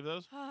myself with any of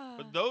those,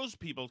 but those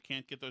people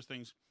can't get those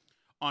things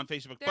on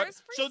Facebook.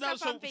 There's free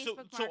stuff on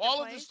Facebook so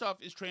all of this stuff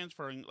is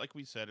transferring, like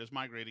we said, is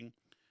migrating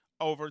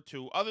over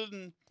to, other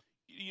than,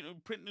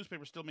 print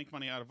newspapers still make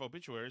money out of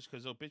obituaries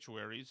because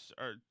obituaries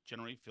are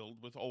generally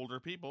filled with older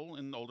people,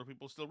 and older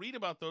people still read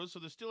about those, so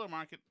there's still a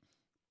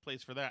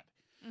marketplace for that.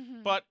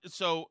 But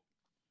so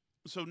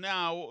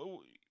now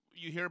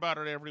you hear about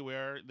it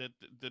everywhere,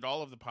 that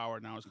all of the power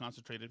now is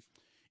concentrated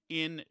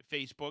in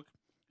Facebook.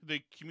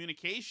 The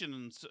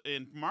communications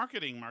and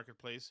marketing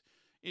marketplace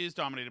is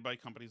dominated by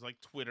companies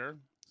like Twitter,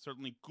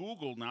 certainly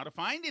Google. Now, to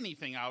find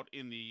anything out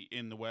in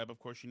the web, of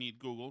course, you need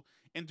Google,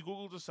 and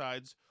Google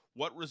decides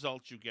what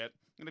results you get.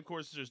 And of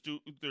course, there's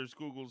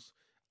Google's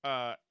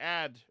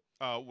ad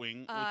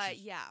wing.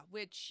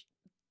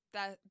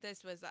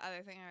 This was the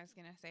other thing I was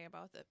going to say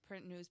about the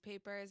print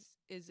newspapers,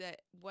 is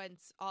that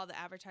once all the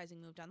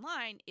advertising moved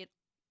online, it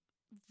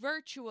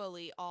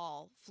virtually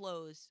all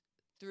flows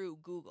through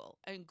Google,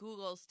 and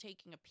Google's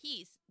taking a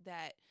piece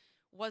that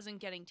wasn't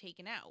getting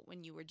taken out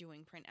when you were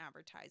doing print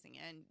advertising.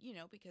 And,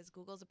 because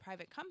Google's a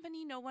private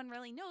company, no one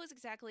really knows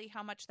exactly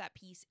how much that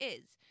piece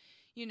is,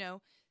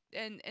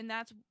 and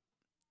that's,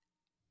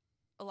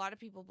 a lot of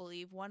people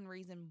believe, one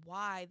reason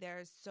why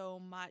there's so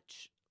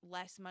much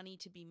less money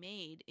to be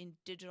made in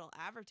digital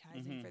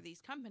advertising for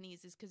these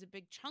companies is because a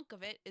big chunk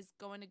of it is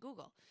going to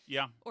Google.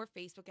 Yeah. Or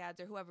Facebook ads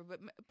or whoever, but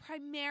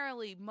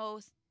primarily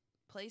most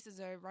places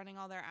are running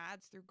all their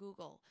ads through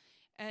Google.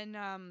 And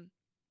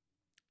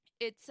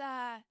it's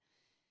not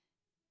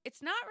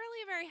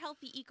really a very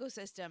healthy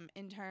ecosystem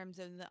in terms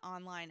of the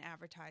online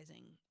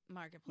advertising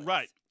marketplace.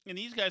 Right. And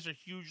these guys are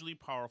hugely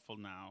powerful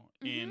now.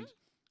 And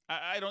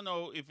I don't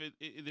know if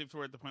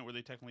we're at the point where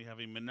they technically have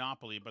a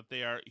monopoly, but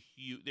they are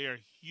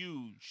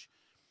huge.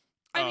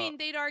 I mean,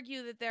 they'd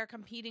argue that they're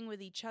competing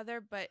with each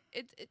other, but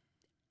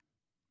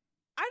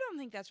I don't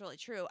think that's really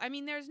true. I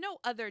mean, there's no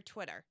other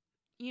Twitter.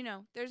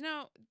 There's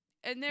no...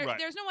 And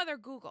there's no other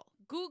Google.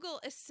 Google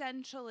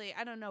essentially,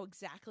 I don't know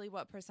exactly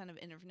what % of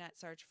internet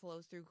search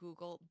flows through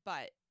Google,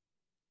 but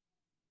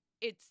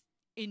it's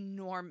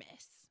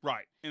enormous.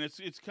 Right. And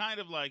it's kind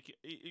of like,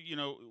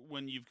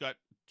 when you've got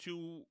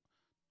two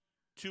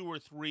 2 or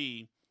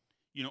 3,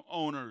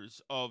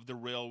 owners of the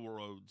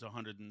railroads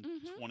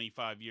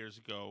 125 years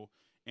ago,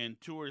 and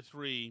 2 or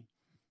 3,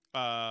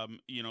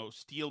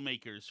 steel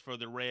makers for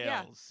the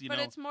rails. Yeah, but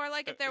it's more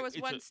like if there was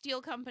one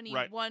steel company,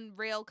 right. one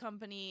rail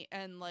company,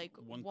 and like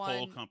one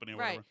coal company or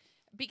whatever. Right.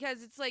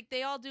 Because it's like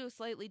they all do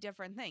slightly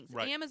different things.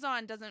 Right.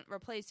 Amazon doesn't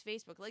replace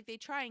Facebook. Like they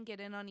try and get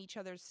in on each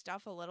other's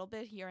stuff a little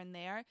bit here and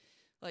there.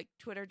 Like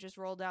Twitter just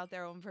rolled out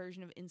their own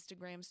version of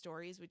Instagram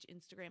Stories, which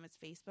Instagram is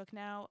Facebook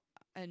now.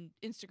 And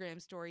Instagram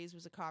Stories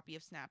was a copy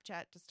of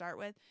Snapchat to start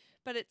with.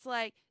 But it's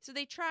like, so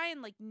they try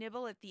and like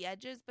nibble at the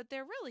edges, but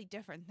they're really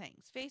different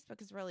things.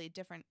 Facebook is really a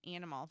different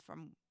animal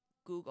from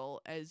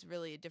Google, is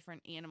really a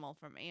different animal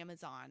from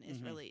Amazon, is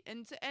really,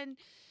 and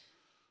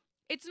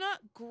it's not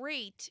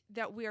great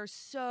that we are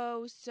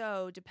so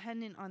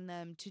dependent on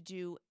them to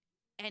do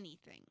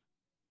anything.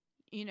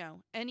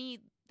 Any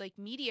like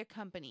media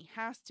company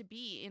has to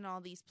be in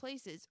all these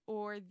places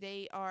or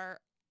they are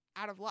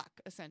out of luck,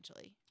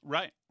 essentially.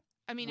 Right.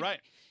 I mean, right.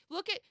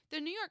 Look at the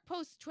New York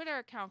Post Twitter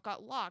account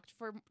got locked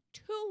for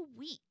 2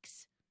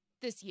 weeks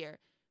this year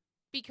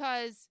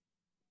because,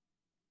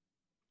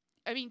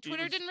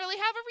 Twitter didn't really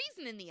have a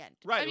reason in the end.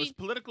 Right. It was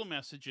political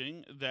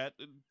messaging that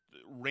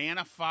ran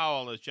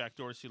afoul, as Jack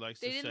Dorsey likes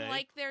to say. They didn't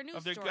like their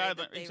news story.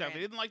 Exactly. They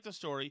didn't like the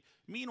story.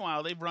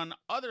 Meanwhile, they've run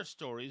other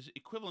stories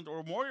equivalent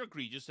or more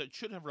egregious that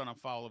should have run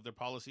afoul of their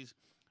policies,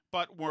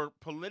 but were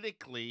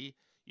politically,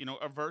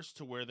 averse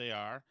to where they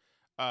are.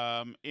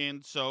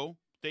 And so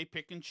they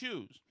pick and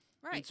choose.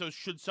 Right. And so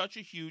should such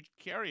a huge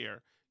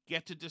carrier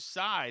get to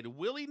decide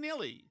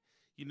willy-nilly,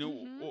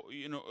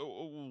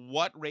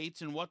 what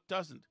rates and what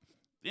doesn't?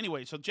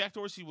 Anyway, so Jack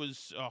Dorsey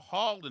was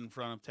hauled in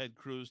front of Ted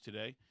Cruz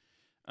today,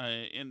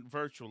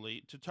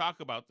 virtually, to talk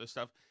about this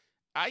stuff.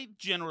 I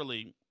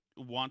generally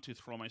want to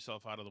throw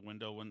myself out of the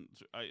window when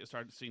I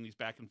started seeing these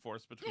back and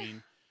forths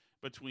between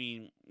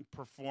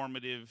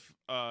performative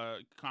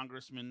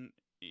congressmen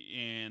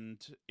and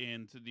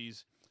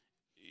these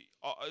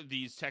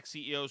tech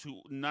CEOs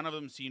who none of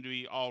them seem to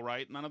be all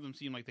right. None of them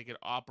seem like they could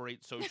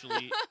operate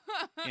socially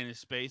in a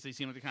space. They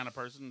seem like the kind of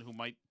person who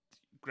might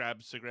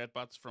grab cigarette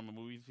butts from a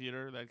movie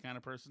theater, that kind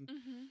of person.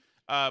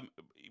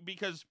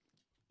 Because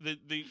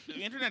the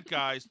internet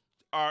guys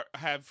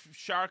have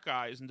shark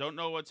eyes and don't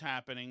know what's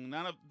happening.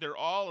 They're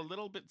all a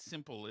little bit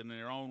simple in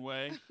their own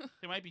way.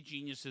 They might be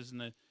geniuses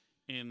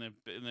in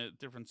the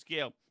different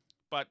scale,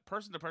 but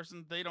person to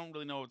person, they don't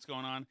really know what's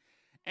going on.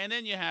 And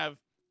then you have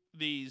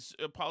these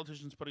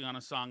politicians putting on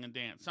a song and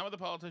dance. Some of the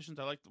politicians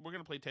I like. We're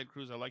going to play Ted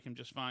Cruz. I like him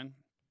just fine.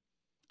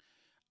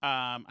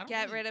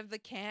 Get rid of the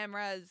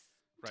cameras.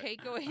 Right.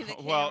 Take away the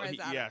cameras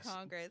out of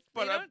Congress.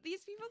 But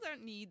these people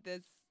don't need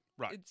this.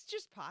 Right. It's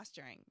just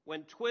posturing.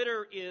 When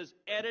Twitter is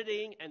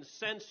editing and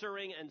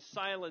censoring and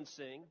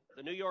silencing,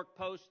 the New York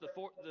Post,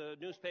 the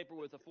newspaper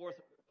with the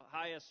 4th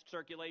highest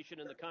circulation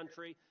in the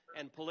country,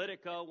 and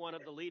Politico, one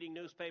of the leading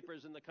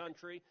newspapers in the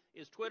country,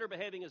 is Twitter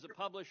behaving as a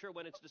publisher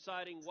when it's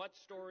deciding what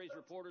stories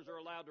reporters are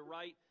allowed to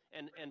write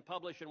and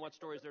publish and what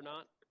stories they're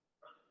not?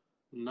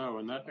 No,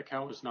 and that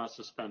account was not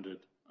suspended.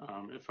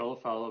 It fell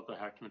afoul of the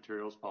hacked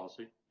materials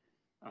policy.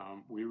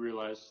 We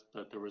realized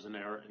that there was an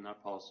error in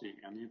that policy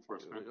and the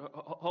enforcement.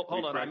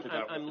 Hold on.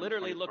 I'm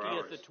literally looking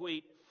at the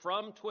tweet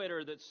from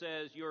Twitter that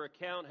says your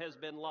account has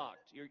been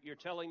locked. You're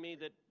telling me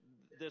that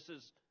this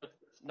is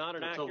not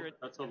an accurate...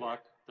 That's a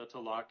lock. That's a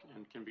lock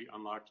and can be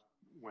unlocked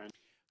when...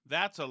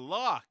 That's a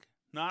lock,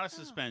 not a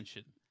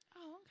suspension.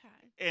 Oh,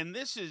 okay. And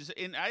this is...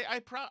 And I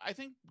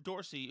think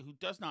Dorsey, who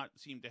does not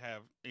seem to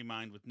have a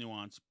mind with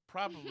nuance,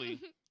 probably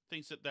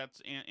thinks that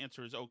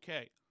answer is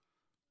okay.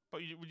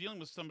 But we're dealing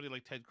with somebody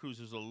like Ted Cruz,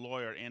 who's a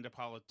lawyer and a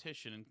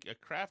politician and a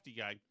crafty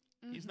guy.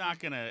 He's not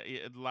going to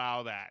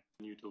allow that.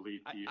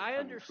 I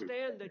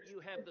understand that you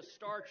have the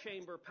star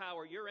chamber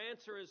power. Your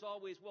answer is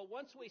always, well,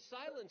 once we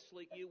silence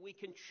you, we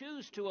can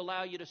choose to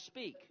allow you to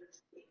speak.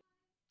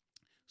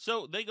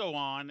 So they go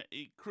on.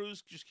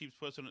 Cruz just keeps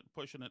putting it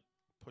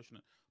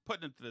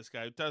to this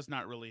guy who does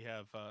not really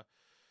have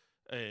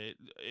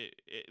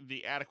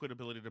the adequate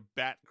ability to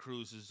bat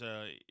Cruz's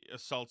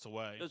assaults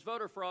away. Does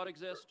voter fraud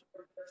exist?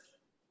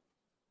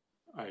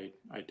 I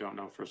don't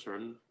know for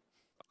certain.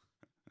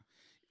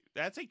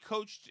 That's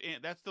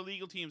that's the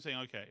legal team saying,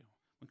 okay,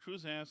 when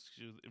Cruz asks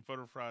you if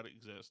voter fraud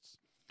exists,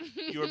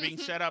 you are being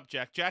set up,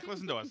 Jack. Jack,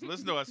 listen to us.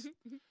 Listen to us.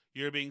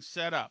 You're being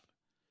set up.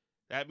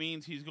 That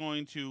means he's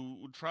going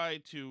to try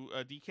to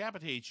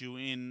decapitate you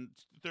in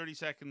 30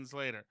 seconds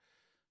later.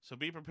 So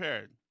be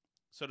prepared.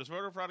 So does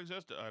voter fraud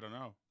exist? I don't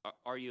know.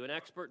 Are you an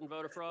expert in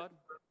voter fraud?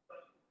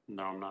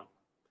 No, I'm not.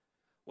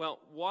 Well,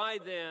 why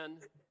then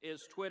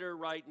is Twitter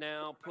right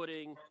now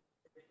putting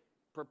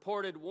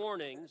purported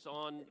warnings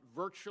on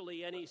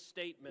virtually any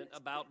statement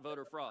about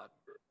voter fraud?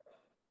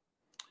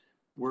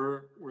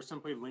 We're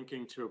simply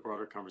linking to a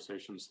broader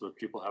conversation so that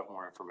people have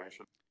more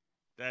information.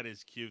 That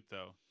is cute,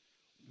 though.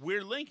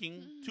 We're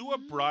linking to a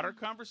broader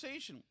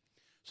conversation.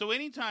 So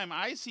anytime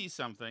I see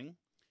something,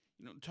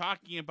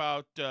 talking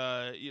about,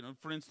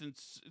 for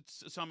instance,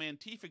 it's some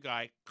Antifa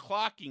guy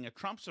clocking a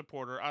Trump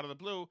supporter out of the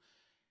blue,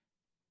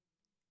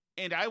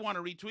 and I want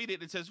to retweet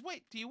it. It says,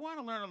 wait, do you want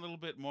to learn a little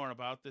bit more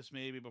about this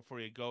maybe before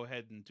you go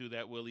ahead and do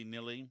that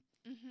willy-nilly?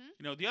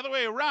 The other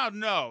way around,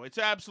 no, it's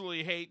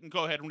absolutely hate, and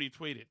go ahead and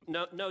retweet it.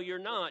 No, you're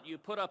not. You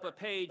put up a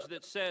page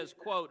that says,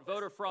 quote,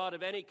 voter fraud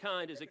of any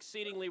kind is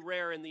exceedingly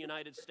rare in the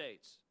United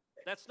States.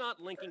 That's not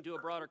linking to a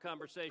broader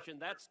conversation.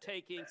 That's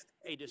taking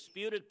a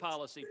disputed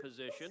policy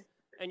position,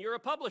 and you're a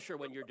publisher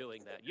when you're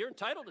doing that. You're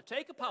entitled to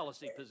take a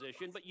policy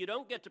position, but you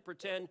don't get to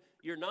pretend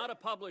you're not a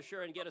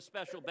publisher and get a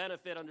special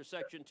benefit under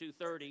Section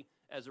 230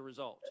 as a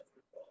result.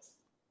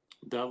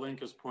 That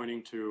link is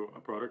pointing to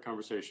a broader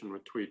conversation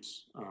with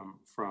tweets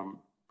from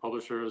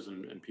publishers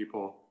and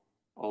people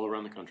all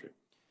around the country.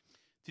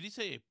 Did he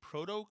say a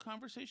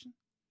proto-conversation?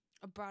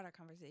 A broader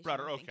conversation.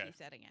 Broader, I okay. think he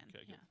said again.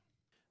 Okay, yeah.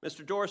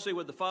 Mr. Dorsey,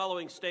 would the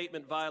following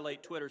statement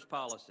violate Twitter's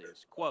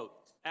policies? Quote,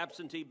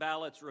 absentee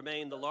ballots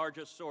remain the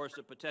largest source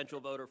of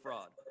potential voter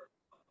fraud.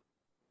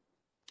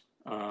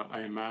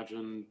 I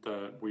imagine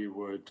that we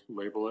would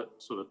label it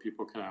so that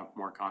people can have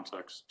more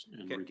context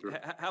and read through.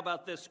 How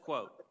about this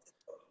quote?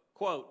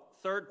 Quote,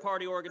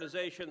 third-party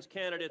organizations,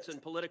 candidates,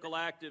 and political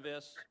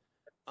activists.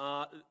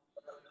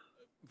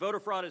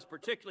 Voter fraud is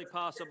particularly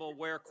possible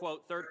where,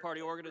 quote,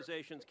 third-party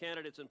organizations,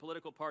 candidates, and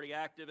political party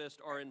activists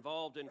are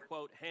involved in,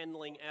 quote,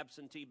 handling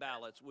absentee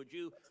ballots. Would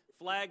you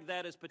flag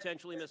that as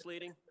potentially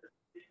misleading?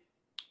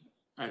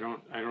 I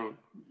don't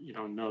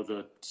know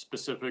the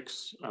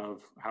specifics of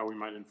how we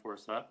might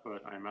enforce that,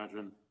 but I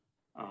imagine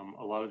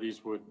a lot of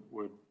these would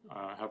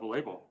have a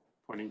label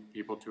pointing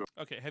people to.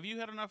 Okay, have you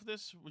had enough of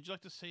this? Would you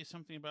like to say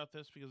something about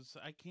this? Because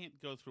I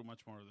can't go through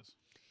much more of this.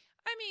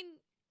 I mean,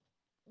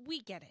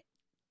 we get it.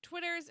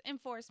 Twitter's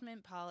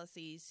enforcement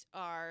policies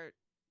are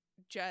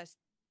just,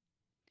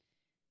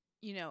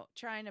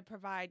 trying to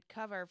provide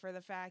cover for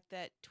the fact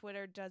that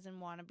Twitter doesn't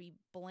want to be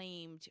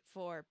blamed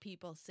for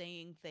people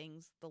saying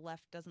things the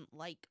left doesn't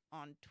like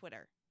on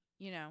Twitter,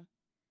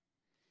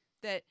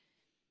 that,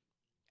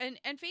 and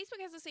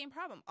Facebook has the same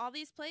problem. All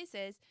these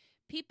places,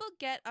 people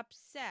get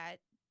upset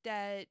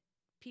that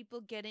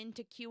people get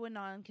into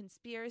QAnon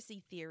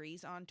conspiracy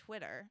theories on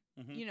Twitter.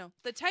 Mm-hmm.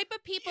 The type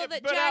of people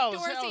that but Jack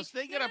Alice, Dorsey...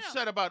 they get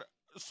upset about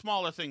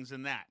smaller things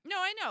than that. No,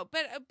 I know,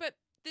 but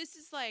this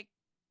is like,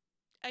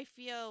 I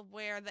feel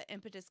where the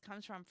impetus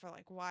comes from for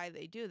like why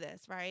they do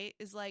this, right?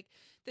 Is like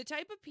the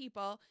type of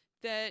people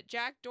that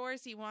Jack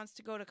Dorsey wants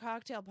to go to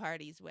cocktail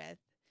parties with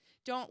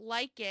don't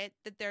like it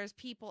that there's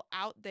people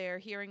out there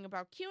hearing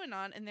about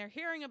QAnon, and they're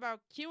hearing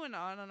about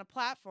QAnon on a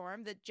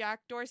platform that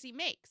Jack Dorsey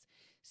makes.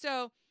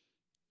 So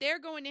they're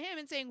going to him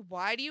and saying,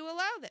 why do you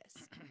allow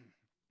this?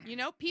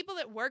 People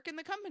that work in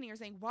the company are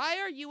saying, why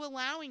are you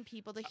allowing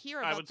people to hear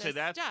about this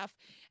stuff?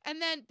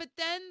 But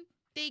then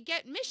they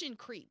get mission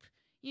creep,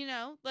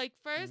 like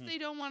first they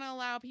don't want to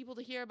allow people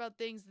to hear about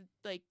things that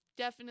like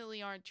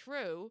definitely aren't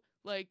true.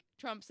 Like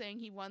Trump saying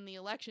he won the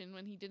election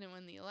when he didn't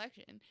win the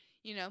election,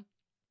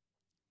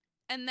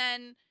 and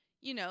then,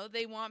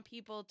 they want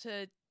people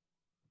to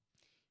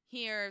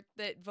hear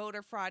that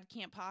voter fraud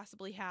can't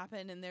possibly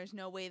happen and there's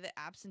no way that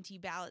absentee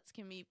ballots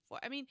can be.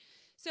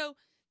 So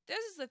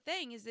this is the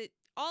thing, is that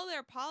all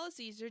their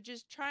policies are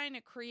just trying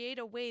to create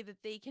a way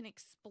that they can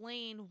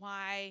explain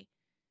why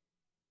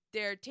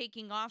they're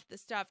taking off the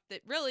stuff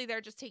that really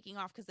they're just taking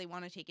off because they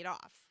want to take it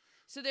off.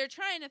 So they're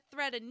trying to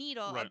thread a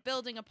needle of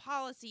building a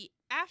policy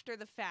after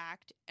the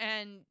fact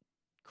and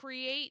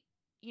create,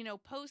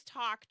 post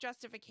hoc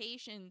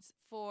justifications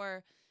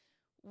for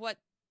what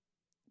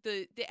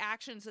the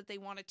actions that they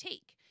want to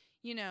take,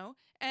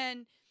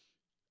 And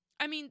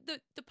I mean,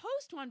 the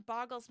Post one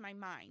boggles my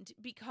mind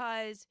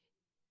because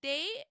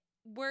they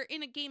were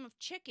in a game of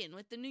chicken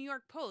with the New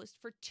York Post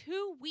for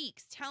 2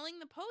 weeks, telling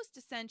the Post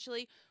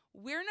essentially,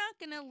 we're not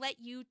going to let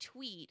you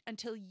tweet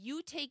until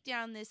you take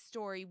down this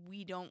story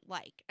we don't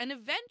like. And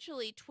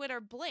eventually Twitter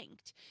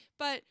blinked,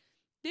 but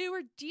they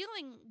were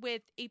dealing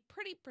with a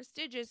pretty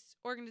prestigious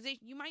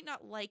organization. You might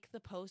not like the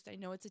Post. I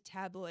know it's a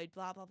tabloid,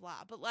 blah, blah,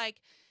 blah. But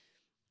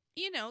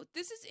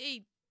this is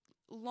a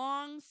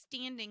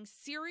long-standing,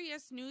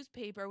 serious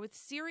newspaper with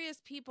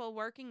serious people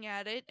working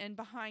at it and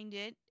behind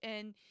it.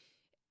 And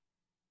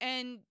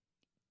they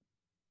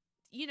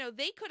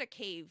could have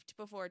caved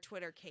before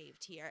Twitter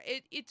caved here.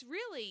 It's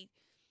really,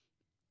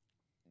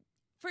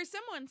 for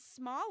someone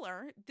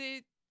smaller,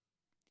 the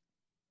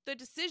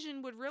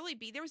decision would really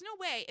be, there was no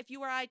way if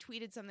you or I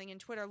tweeted something and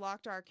Twitter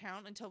locked our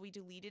account until we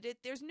deleted it,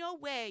 there's no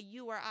way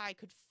you or I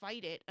could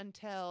fight it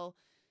until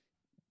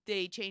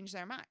they change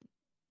their mind.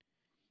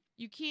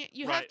 You can't,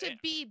 you have to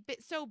be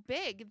so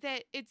big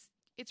that it's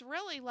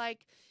really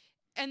like,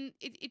 and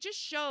it just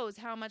shows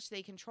how much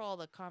they control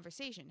the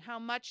conversation, how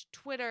much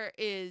Twitter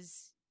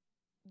is,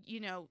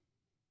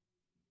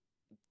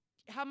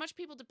 how much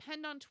people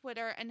depend on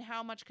Twitter and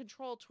how much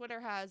control Twitter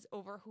has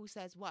over who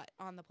says what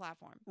on the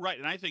platform. Right,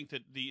 and I think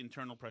that the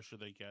internal pressure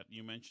they get,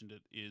 you mentioned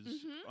it, is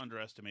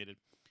underestimated.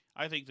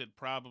 I think that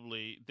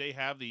probably they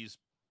have these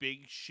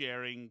big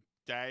sharing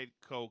Diet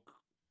Coke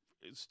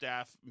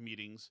staff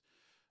meetings,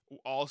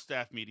 all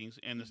staff meetings,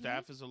 and the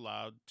staff is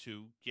allowed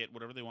to get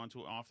whatever they want to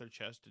off their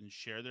chest and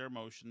share their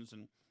emotions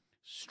and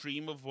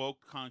stream of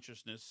woke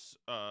consciousness,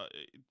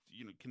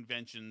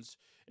 conventions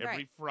every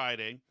Right.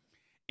 Friday,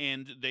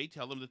 and they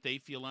tell them that they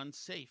feel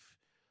unsafe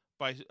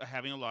by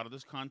having a lot of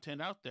this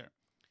content out there.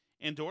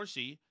 And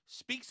Dorsey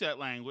speaks that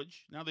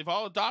language. Now they've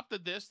all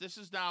adopted this. This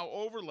is now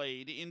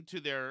overlaid into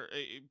their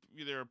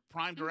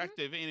prime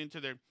directive and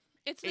into their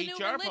It's the new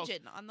HR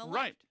religion on the left.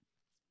 right.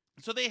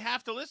 So they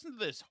have to listen to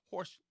this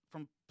horse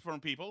from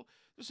people.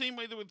 The same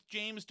way that with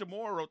James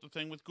Damore wrote the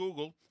thing with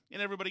Google,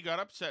 and everybody got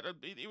upset.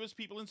 It was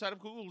people inside of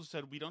Google who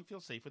said, we don't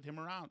feel safe with him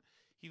around.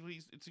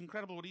 It's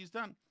incredible what he's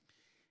done.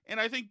 And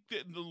I think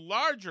the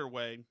larger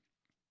way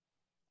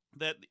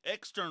that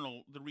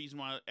the reason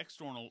why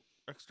external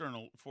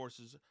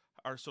forces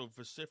are so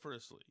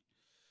vociferously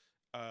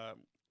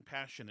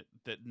passionate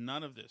that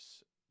none of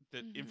this,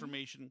 that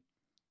information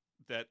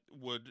that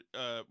would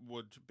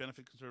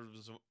benefit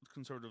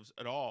conservatives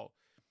at all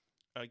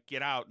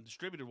get out and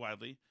distributed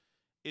widely,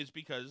 is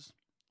because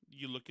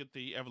you look at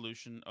the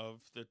evolution of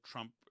the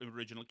Trump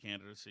original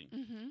candidacy.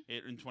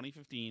 In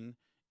 2015,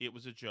 it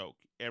was a joke.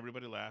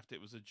 Everybody laughed.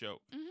 It was a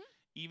joke.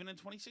 Even in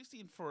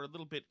 2016, for a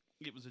little bit,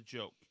 it was a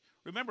joke.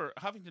 Remember,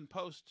 Huffington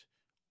Post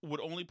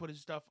would only put his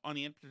stuff on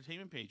the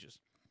entertainment pages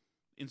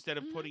instead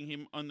of putting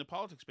him on the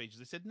politics pages.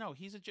 They said, no,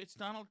 it's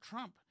Donald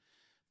Trump.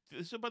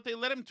 But they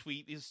let him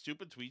tweet his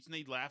stupid tweets, and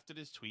they laughed at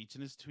his tweets,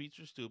 and his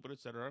tweets are stupid,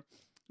 etc. And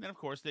then, of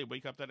course, they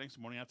wake up that next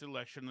morning after the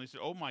election, and they say,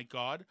 oh, my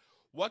God,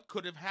 what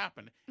could have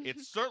happened?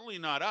 It's certainly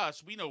not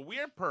us. We know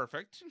we're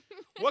perfect.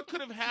 What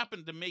could have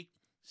happened to make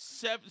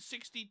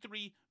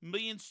 63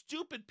 million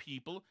stupid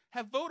people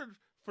have voted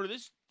for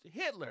this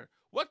Hitler?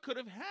 What could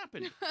have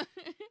happened?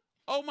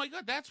 Oh, my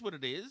God, that's what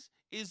it is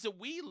that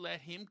we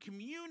let him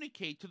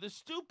communicate to the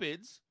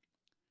stupids.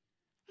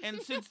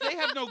 And since they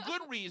have no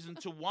good reason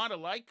to want to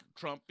like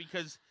Trump,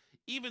 because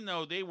even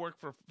though they work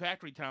for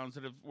factory towns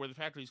where the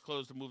factories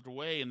closed and moved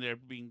away, and they're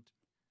being,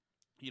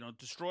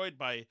 destroyed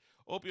by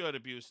opioid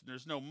abuse, and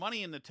there's no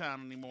money in the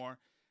town anymore,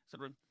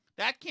 etc.,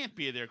 that can't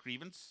be their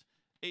grievance.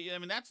 I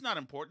mean, that's not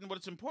important.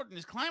 What's important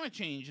is climate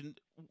change, and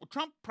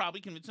Trump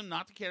probably convinced them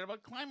not to care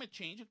about climate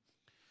change.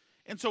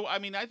 And so, I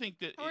mean, I think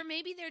that... Or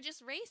maybe they're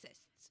just racists.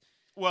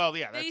 Well,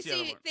 yeah, that's the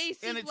other one. They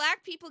see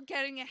black people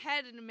getting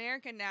ahead in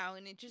America now,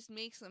 and it just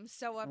makes them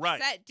so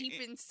upset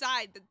deep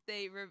inside that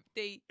they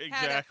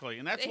exactly,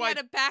 and that's they why had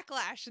a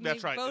backlash. And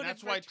that's they right, voted and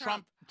that's for why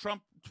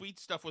Trump tweets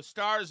stuff with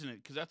stars in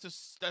it, because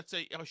that's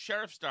a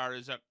sheriff star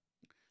is a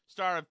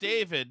Star of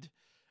David,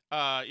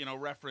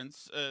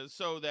 reference,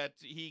 so that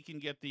he can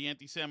get the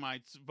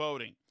anti-Semites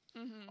voting.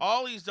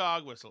 All these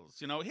dog whistles.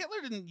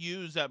 Hitler didn't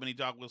use that many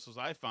dog whistles.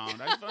 I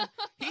found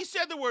he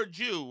said the word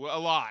Jew a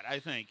lot, I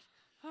think.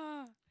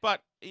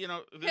 But,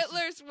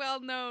 Hitler's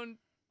well-known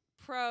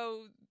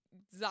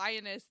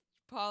pro-Zionist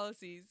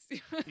policies.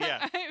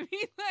 Yeah. I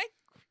mean,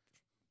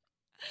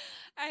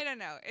 I don't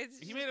know.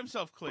 He made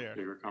himself clear.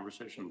 Bigger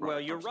conversation. Well,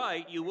 you're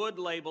right. You would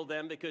label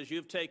them because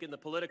you've taken the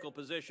political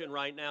position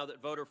right now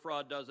that voter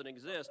fraud doesn't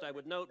exist. I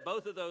would note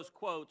both of those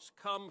quotes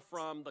come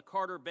from the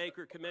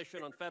Carter-Baker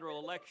Commission on Federal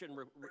Election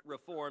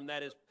Reform.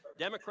 That is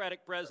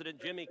Democratic President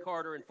Jimmy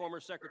Carter and former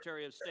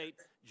Secretary of State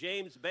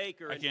James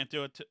Baker. I can't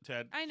do it,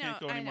 Ted. I know. Can't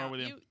go anymore with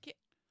you.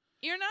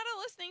 You're not a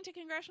listening to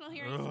congressional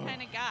hearings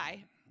kind of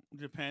guy.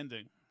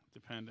 Depending.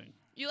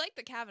 You like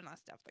the Kavanaugh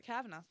stuff. The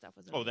Kavanaugh stuff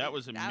was amazing. Oh, that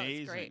was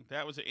amazing. Great.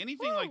 That was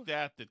anything like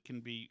that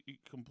can be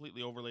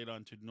completely overlaid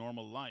onto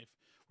normal life,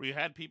 where you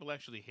had people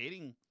actually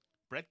hating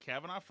Brett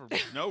Kavanaugh for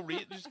no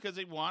reason, just because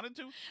they wanted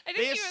to.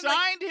 They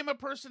assigned him a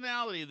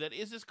personality that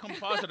is this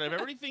composite of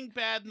everything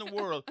bad in the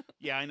world.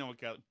 Yeah, I know what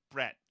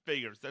Brett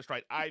figures. That's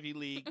right. Ivy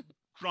League.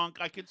 Drunk,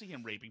 I could see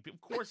him raping people.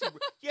 Of course,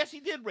 yes, he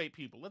did rape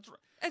people. That's right.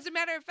 As a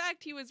matter of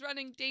fact, he was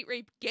running date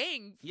rape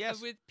gangs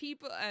with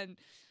people, and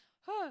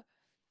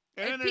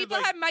people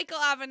had Michael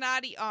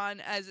Avenatti on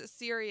as a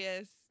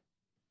serious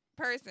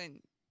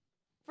person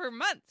for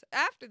months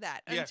after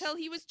that, until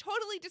he was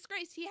totally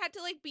disgraced. He had to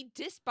be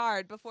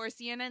disbarred before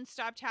CNN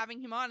stopped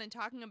having him on and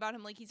talking about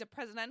him like he's a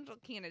presidential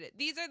candidate.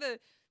 These are the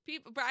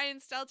people, Brian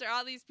Stelter,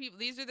 all these people.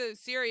 These are the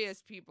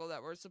serious people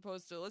that we're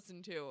supposed to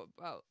listen to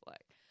about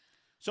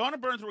So I want to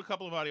burn through a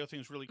couple of audio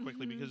things really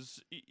quickly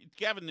because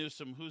Gavin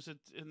Newsom, who's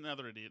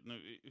another idiot,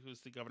 who's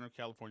the governor of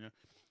California,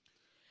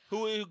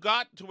 who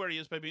got to where he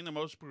is by being the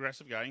most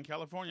progressive guy in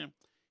California,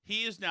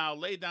 he has now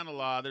laid down a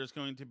law. There's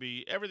going to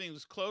be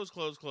everything's close,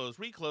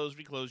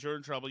 reclose. You're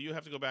in trouble. You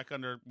have to go back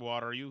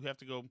underwater. You have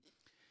to go.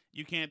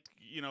 You can't,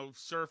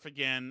 surf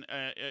again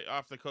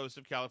off the coast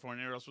of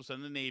California, or else we'll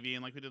send the Navy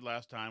in like we did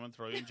last time and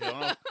throw you in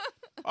jail.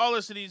 All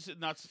this, and he's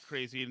nuts,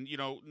 crazy, and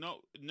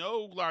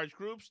no large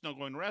groups, no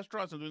going to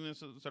restaurants, no doing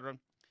this, etc.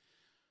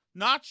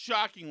 Not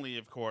shockingly,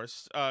 of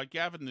course,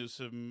 Gavin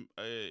Newsom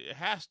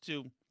has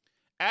to,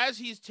 as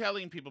he's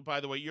telling people.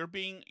 By the way,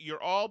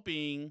 you're all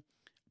being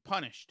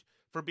punished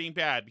for being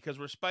bad because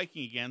we're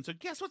spiking again. So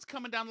guess what's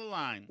coming down the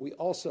line? We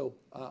also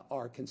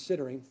are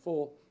considering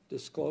full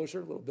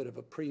disclosure, a little bit of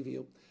a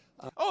preview.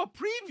 A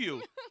preview.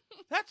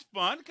 That's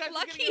fun. Guys,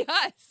 lucky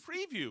us.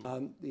 Preview.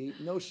 The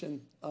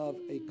notion of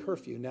a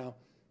curfew. Now,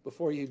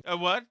 before you... A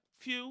what?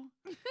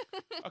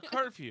 A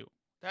curfew.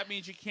 That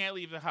means you can't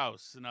leave the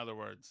house, in other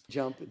words.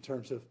 Jump in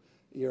terms of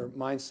your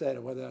mindset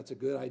and whether that's a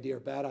good idea or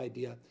bad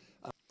idea.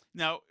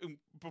 Now,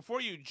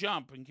 before you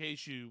jump, in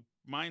case you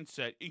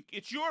mindset,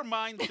 it's your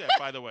mindset,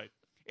 by the way.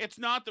 It's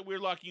not that we're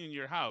locking you in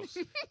your house.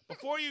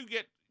 Before you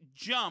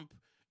jump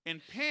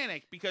and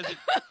panic, because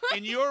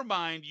in your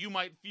mind, you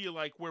might feel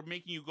like we're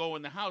making you go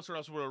in the house or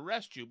else we'll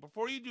arrest you.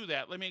 Before you do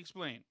that, let me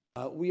explain.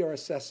 We are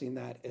assessing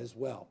that as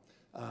well.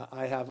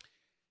 I have...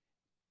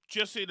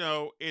 Just so you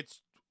know,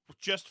 it's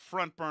just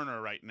front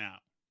burner right now.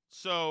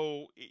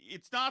 So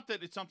it's not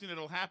that it's something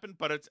that'll happen,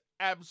 but it's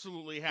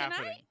absolutely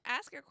happening. Can I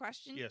ask a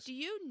question? Yes. Do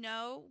you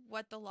know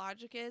what the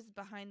logic is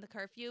behind the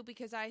curfew?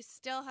 Because I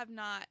still have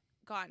not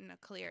gotten a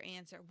clear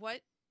answer.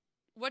 What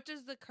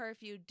does the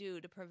curfew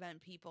do to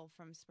prevent people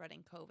from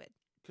spreading COVID?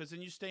 Because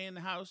then you stay in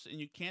the house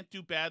and you can't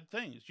do bad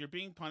things. You're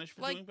being punished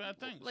for doing bad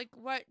things. Like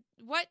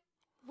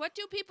what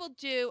do people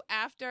do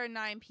after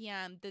 9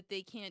 p.m. that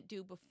they can't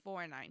do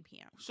before 9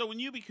 p.m.? So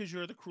because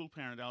you're the cruel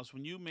parent, Alice,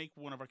 when you make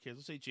one of our kids,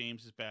 let's say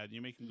James is bad, and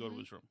you make him go to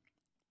his room,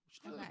 which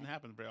doesn't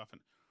happen very often.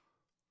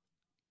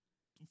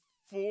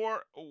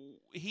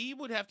 He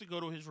would have to go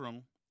to his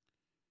room.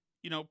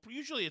 You know,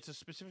 usually it's a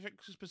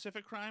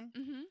specific crime.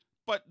 Mm-hmm.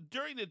 But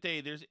during the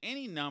day, there's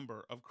any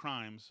number of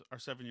crimes our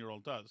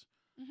 7-year-old does.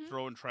 Mm-hmm.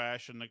 Throwing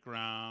trash on the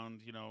ground,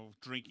 you know,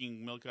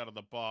 drinking milk out of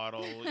the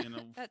bottle, you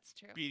know, that's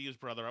true. Beating his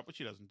brother up, which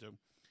he doesn't do.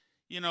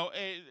 You know,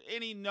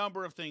 any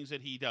number of things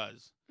that he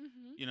does.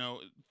 Mm-hmm. You know,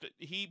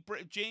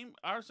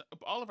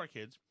 all of our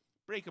kids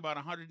break about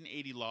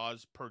 180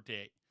 laws per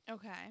day.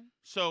 Okay.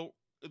 So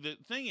the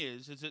thing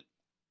is that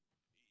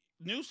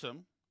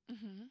Newsom,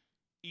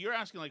 you're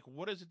asking, like,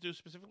 what does it do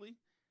specifically?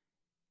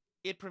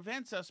 It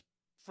prevents us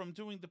from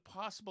doing the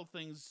possible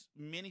things,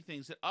 many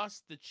things that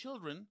us, the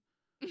children,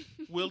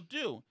 will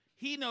do.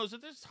 He knows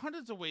that there's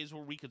hundreds of ways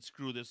where we could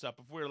screw this up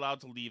if we're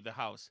allowed to leave the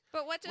house.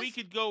 But we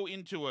could go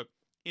into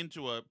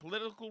a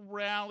political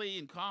rally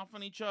and cough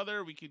on each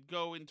other. We could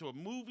go into a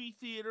movie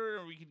theater,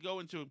 or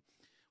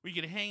we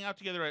could hang out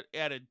together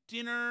at a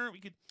dinner.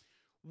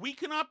 We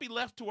cannot be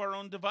left to our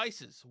own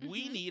devices. Mm-hmm.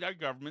 We need our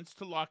governments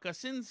to lock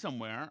us in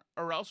somewhere,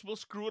 or else we'll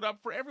screw it up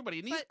for everybody.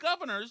 And these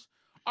governors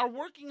are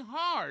working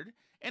hard,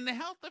 and the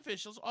health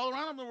officials all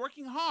around them are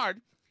working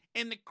hard,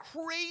 and the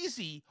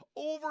crazy,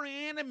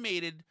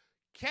 over-animated,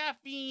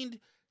 caffeined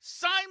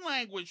sign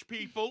language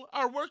people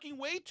are working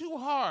way too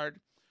hard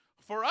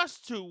for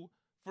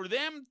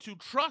them to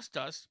trust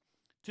us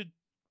to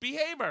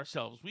behave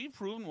ourselves. We've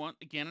proven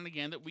again and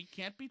again that we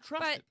can't be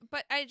trusted.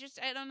 But I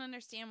don't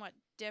understand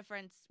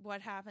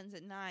what happens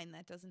at 9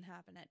 that doesn't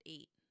happen at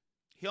 8.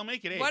 He'll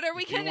make it 8. What are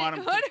we gonna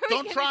do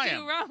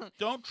wrong?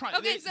 Don't try.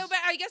 Okay, but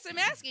I guess I'm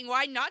asking,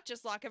 why not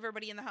just lock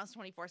everybody in the house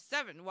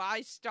 24/7?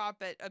 Why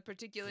stop at a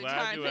particular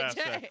time you of asked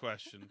day? that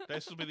question.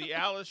 This will be the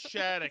Alice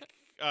Shattuck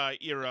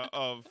era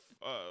of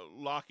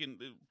locking,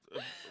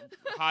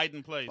 hide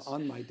in place.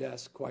 On my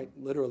desk, quite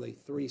literally,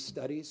 3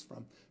 studies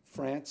from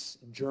France,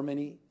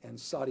 Germany, and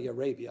Saudi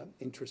Arabia,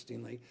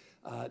 interestingly,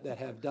 that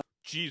have done.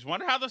 Geez,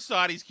 wonder how the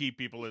Saudis keep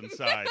people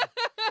inside.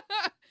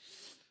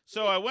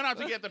 So I went out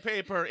to get the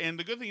paper, and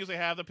the good thing is they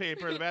have the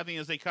paper. The bad thing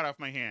is they cut off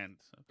my hand.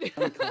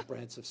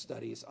 Comprehensive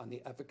studies on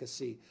the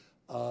efficacy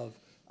of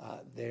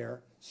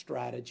their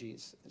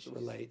strategies as it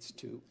relates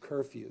to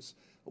curfews.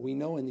 We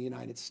know in the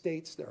United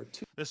States there are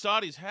 2. The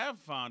Saudis have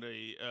found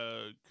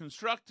a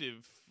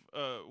constructive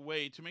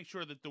way to make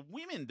sure that the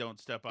women don't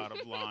step out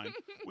of line.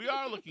 We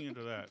are looking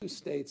into that. 2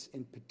 states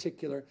in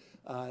particular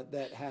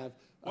that have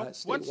what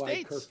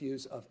statewide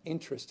curfews of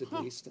interest, at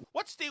least.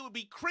 What state would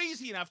be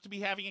crazy enough to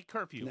be having a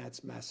curfew? And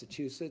that's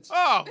Massachusetts.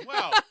 Oh,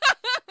 well.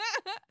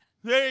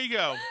 There you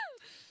go.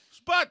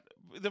 But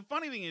the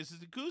funny thing is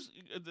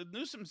the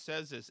Newsom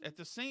says this at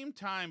the same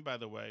time, by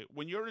the way,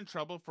 when you're in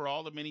trouble for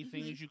all the many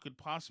things you could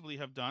possibly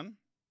have done.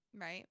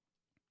 Right.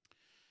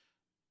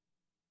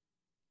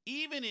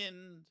 Even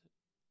in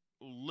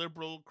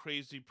liberal,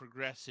 crazy,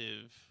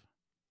 progressive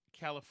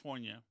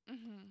California,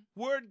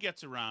 word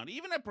gets around.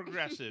 Even a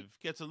progressive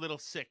gets a little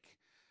sick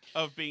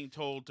of being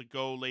told to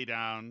go lay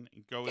down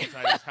and go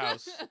inside his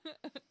house.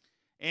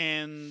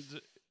 And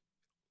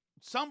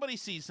somebody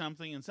sees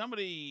something, and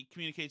somebody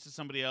communicates to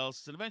somebody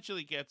else, and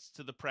eventually gets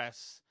to the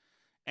press.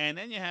 And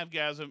then you have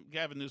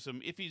Gavin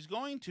Newsom. If he's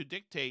going to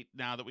dictate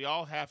now that we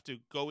all have to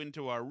go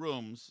into our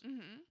rooms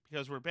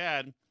because we're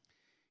bad,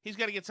 he's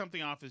got to get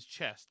something off his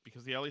chest,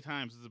 because the LA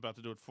Times is about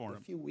to do it for him.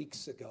 A few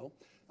weeks ago,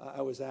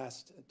 I was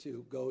asked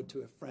to go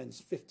to a friend's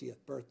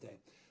 50th birthday.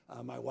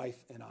 My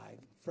wife and I,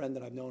 a friend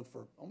that I've known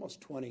for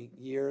almost 20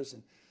 years.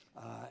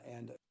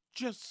 And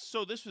just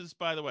so this was,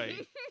 by the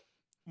way,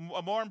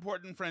 a more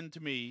important friend to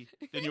me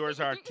than yours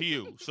are to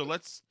you. So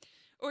let's...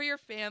 Or your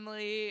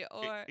family,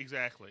 or...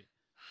 Exactly.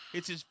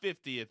 It's his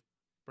 50th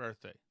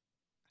birthday.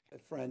 A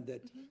friend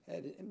that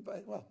had,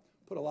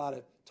 put a lot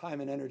of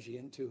time and energy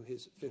into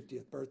his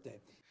 50th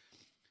birthday.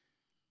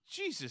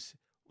 Jesus.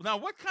 Now,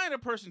 what kind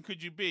of person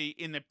could you be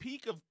in the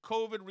peak of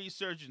COVID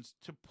resurgence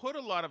to put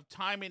a lot of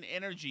time and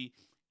energy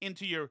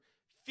into your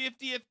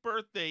 50th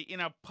birthday in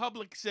a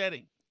public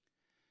setting?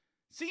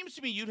 Seems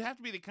to me you'd have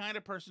to be the kind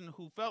of person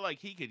who felt like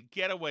he could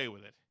get away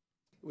with it.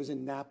 It was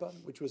in Napa,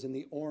 which was in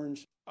the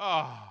orange.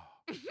 Oh,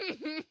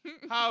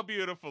 how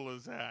beautiful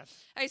is that?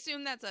 I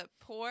assume that's a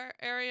poor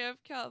area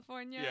of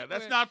California. Yeah,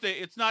 that's not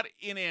it's not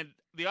in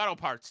the auto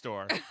parts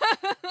store.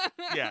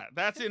 Yeah,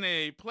 that's in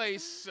a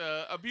place,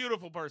 a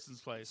beautiful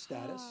person's place.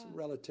 Status,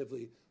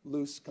 relatively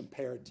loose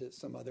compared to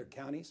some other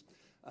counties.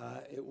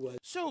 It was.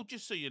 So,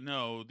 just so you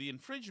know, the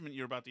infringement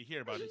you're about to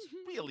hear about is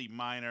really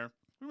minor.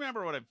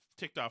 Remember what I've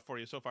ticked off for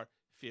you so far.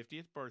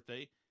 50th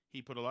birthday.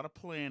 He put a lot of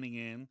planning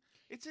in.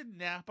 It's in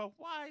Napa,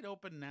 wide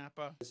open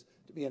Napa.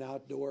 To be an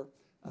outdoor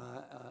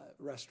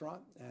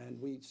restaurant, and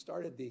we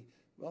started the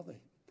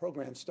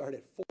program started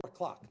at 4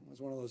 o'clock. It was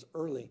one of those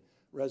early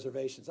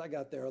reservations. I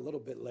got there a little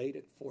bit late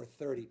at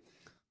 4:30.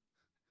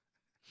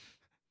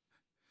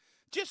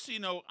 Just so you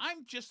know,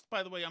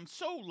 by the way, I'm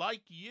so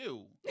like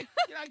you.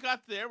 I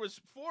got there, it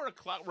was 4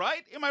 o'clock,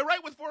 right? Am I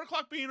right with 4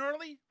 o'clock being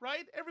early?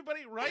 Right?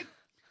 Everybody, right?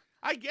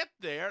 I get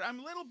there, I'm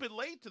a little bit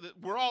late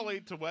we're all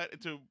late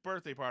to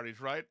birthday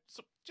parties, right?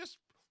 So just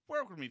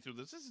work with me through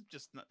this.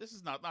 This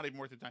is not even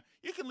worth your time.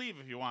 You can leave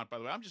if you want, by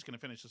the way. I'm just going to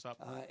finish this up.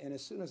 And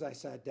as soon as I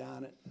sat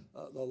down at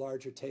the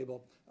larger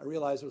table, I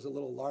realized it was a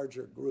little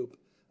larger group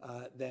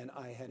than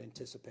I had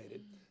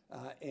anticipated.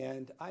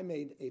 And I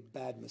made a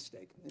bad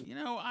mistake.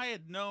 I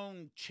had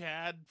known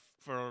Chad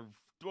for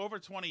over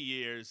 20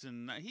 years,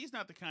 and he's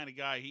not the kind of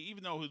guy,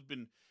 even though who's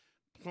been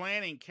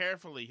planning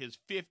carefully his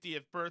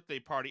 50th birthday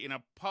party in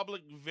a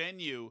public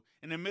venue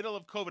in the middle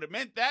of COVID. It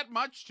meant that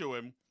much to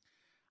him.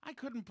 I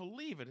couldn't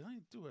believe it. Let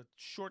me do a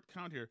short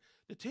count here.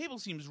 The table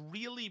seems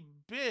really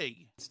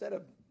big. Instead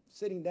of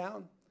sitting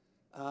down,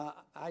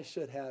 I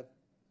should have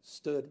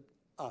stood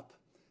up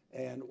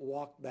and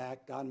walked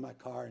back, got in my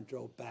car, and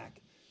drove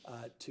back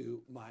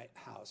to my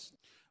house.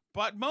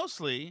 But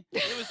mostly,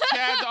 it was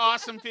Chad's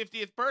awesome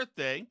 50th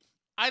birthday.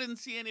 I didn't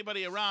see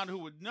anybody around who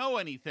would know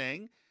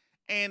anything.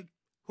 And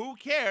who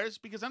cares?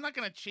 Because I'm not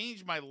going to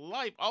change my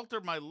life,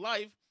 alter my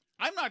life.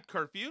 I'm not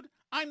curfewed.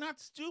 I'm not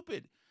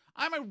stupid.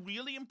 I'm a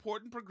really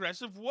important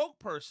progressive woke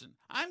person.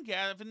 I'm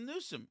Gavin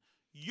Newsom.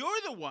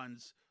 You're the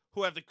ones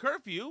who have the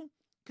curfew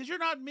because you're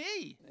not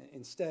me.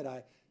 Instead,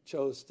 I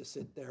chose to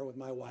sit there with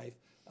my wife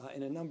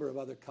and a number of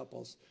other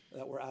couples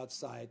that were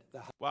outside the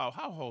house. Wow,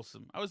 how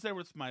wholesome. I was there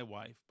with my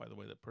wife, by the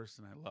way, the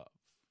person I love.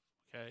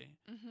 Okay?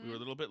 We were a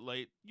little bit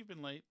late. You've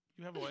been late.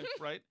 You have a wife,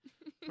 right?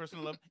 Person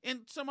I love.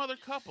 And some other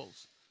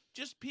couples.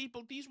 Just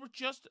people. These were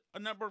just a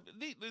number of...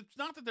 It's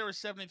not that there were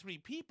 73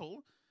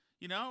 people.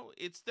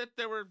 It's that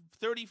there were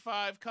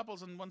 35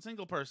 couples and one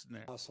single person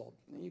there. Household.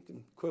 You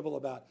can quibble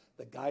about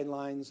the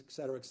guidelines, et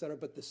cetera,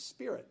 but the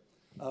spirit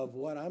of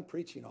what I'm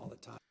preaching all the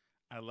time.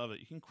 I love it.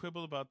 You can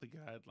quibble about the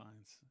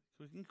guidelines.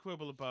 We can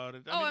quibble about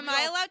it. Am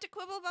I allowed to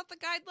quibble about the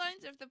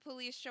guidelines if the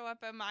police show up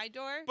at my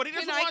door? But he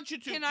doesn't want you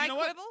to. Can I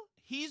quibble?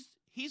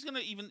 He's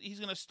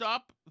gonna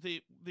stop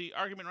the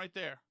argument right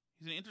there.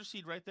 He's gonna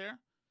intercede right there.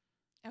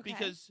 Okay.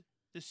 Because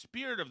the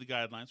spirit of the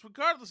guidelines,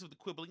 regardless of the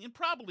quibbling, and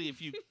probably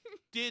if you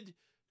did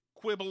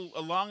quibble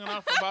long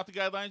enough about the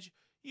guidelines,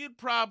 you'd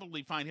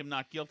probably find him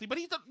not guilty. But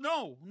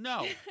no.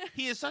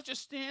 He is such a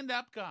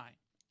stand-up guy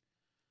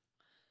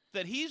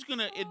that he's going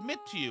to admit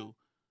to you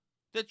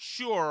that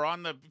sure,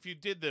 if you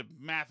did the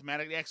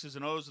mathematical X's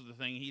and O's of the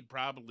thing, he'd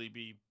probably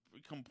be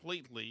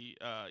completely,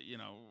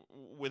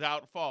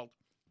 without fault.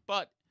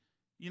 But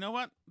you know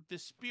what? The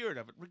spirit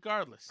of it,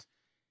 regardless,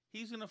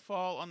 he's going to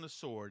fall on the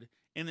sword.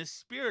 In the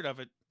spirit of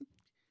it,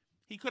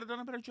 he could have done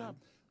a better job.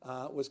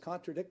 Was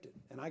contradicted,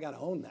 and I got to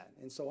own that.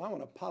 And so I want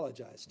to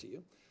apologize to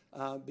you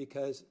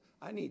because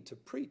I need to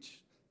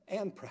preach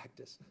and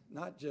practice,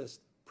 not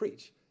just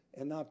preach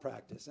and not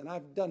practice. And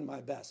I've done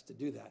my best to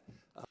do that.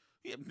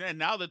 And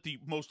now that the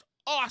most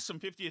awesome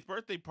 50th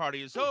birthday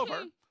party is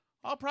over,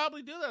 I'll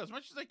probably do that as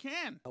much as I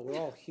can. We're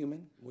all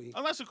human.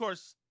 Unless, of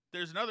course,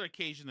 there's another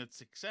occasion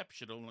that's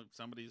exceptional, like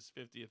somebody's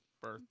 50th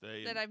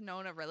birthday. That I've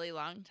known a really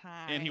long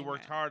time. And he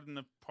worked hard in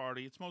the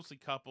party. It's mostly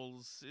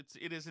couples.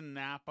 It is in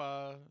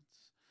Napa.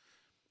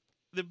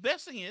 The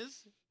best thing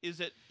is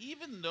that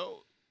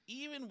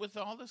even with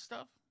all this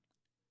stuff,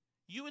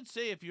 you would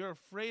say if you're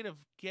afraid of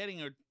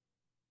getting or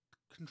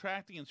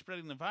contracting and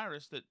spreading the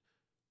virus that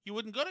you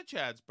wouldn't go to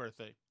Chad's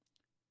birthday.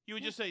 You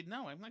would just say,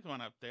 no, I'm not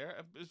going out there.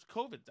 There's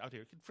COVID out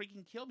here. It could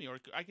freaking kill me, or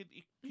I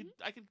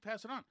could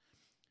pass it on.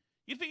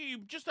 You figure you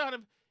just out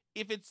of,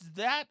 if it's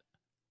that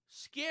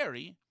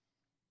scary,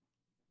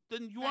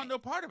 then you want no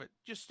part of it.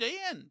 Just stay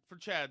in for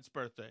Chad's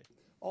birthday.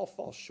 All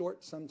fall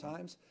short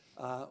sometimes.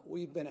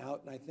 We've been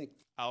out, and I think...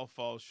 I'll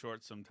fall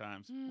short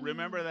sometimes.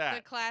 Remember that.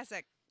 The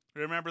classic.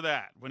 Remember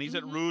that. When he's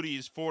at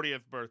Rudy's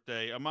 40th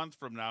birthday, a month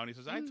from now, and he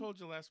says, I told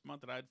you last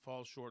month that I'd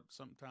fall short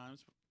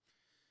sometimes.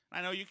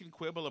 I know you can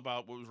quibble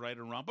about what was right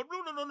or wrong, but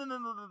no,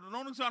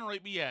 don't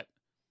exonerate me yet.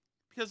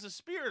 Because the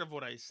spirit of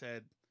what I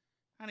said,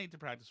 I need to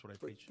practice what I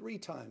preach. 3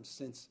 times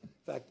since, in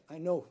fact, I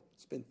know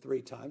it's been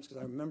 3 times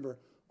because I remember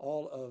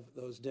all of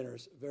those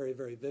dinners very,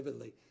 very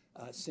vividly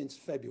since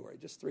February,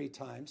 just 3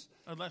 times.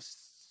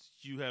 Unless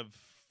you have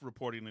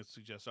reporting that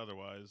suggests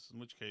otherwise, in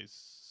which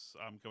case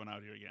I'm coming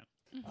out here again.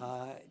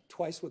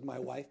 Twice with my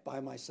wife, by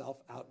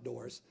myself,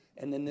 outdoors,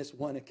 and then this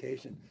one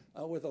occasion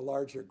with a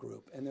larger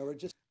group. And there were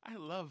just... I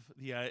love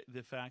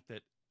the fact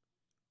that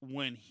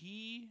when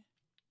he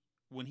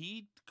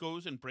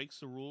goes and breaks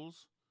the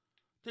rules,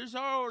 there's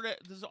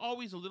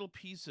always a little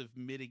piece of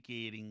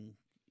mitigating,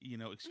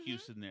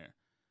 excuse in there.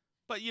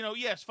 But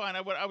yes, fine.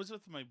 I was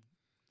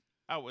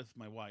out with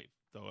my wife,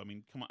 though. I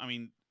mean, come on. I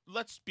mean,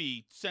 let's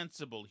be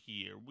sensible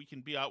here. We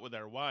can be out with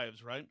our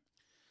wives, right?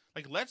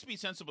 Like, let's be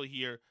sensible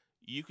here.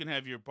 You can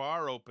have your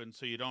bar open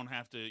so you don't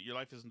have to. Your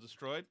life isn't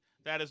destroyed.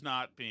 That is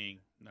not being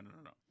no.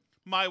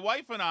 My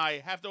wife and I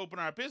have to open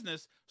our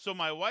business, so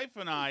my wife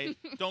and I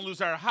don't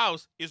lose our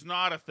house is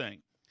not a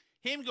thing.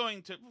 Him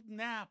going to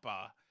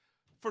Napa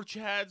for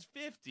Chad's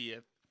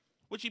 50th,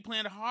 which he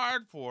planned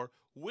hard for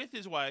with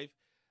his wife,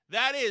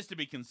 that is to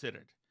be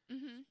considered.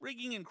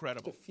 Rigging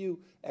incredible. Just a few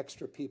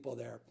extra people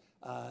there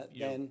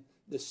than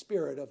the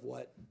spirit of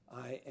what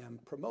I am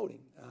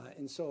promoting.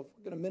 And so if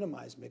we're going to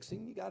minimize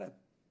mixing, you got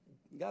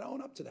to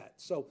own up to that.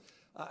 So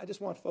I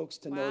just want folks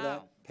to know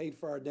that. Paid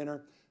for our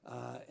dinner,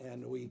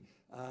 and we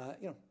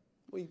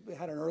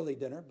had an early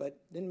dinner, but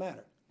didn't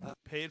matter.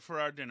 Paid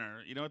for our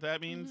dinner. You know what that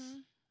means?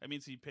 That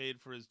means he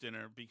paid for his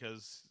dinner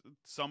because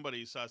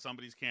somebody saw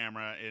somebody's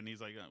camera, and he's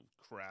like, "Oh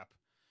crap,"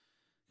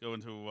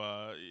 going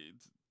to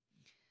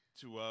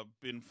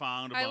been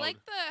found. I like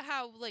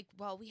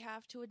how we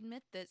have to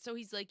admit this. So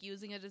he's like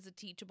using it as a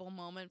teachable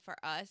moment for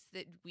us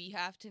that we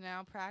have to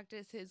now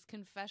practice his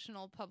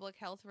confessional public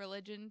health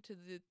religion to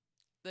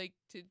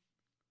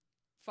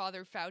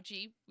Father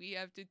Fauci. We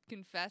have to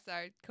confess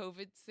our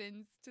COVID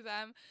sins to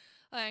them.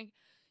 Like,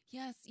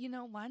 yes,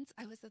 once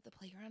I was at the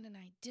playground and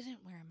I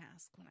didn't wear a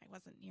mask when I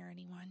wasn't near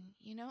anyone.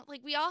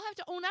 Like, we all have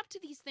to own up to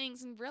these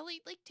things and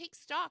really take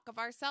stock of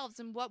ourselves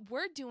and what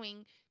we're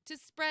doing to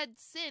spread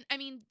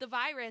the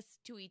virus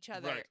to each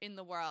other in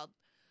the world.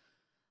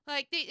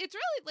 Like, it's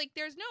really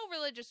there's no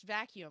religious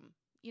vacuum.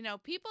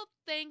 People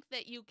think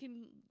that you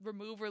can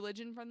remove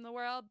religion from the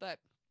world, but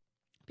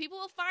people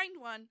will find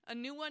a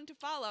new one to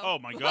follow. Oh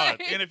my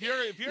God! And if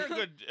you're a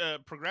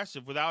good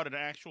progressive without an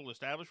actual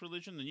established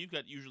religion, then you've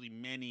got usually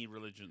many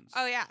religions.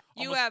 Oh yeah,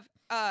 you have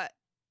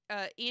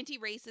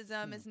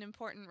anti-racism is an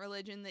important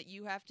religion that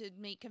you have to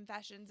make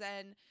confessions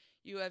in.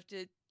 You have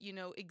to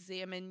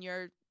examine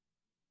your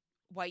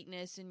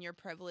whiteness and your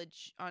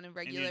privilege on a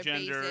regular and your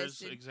genders,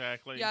 basis.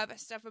 Exactly. You have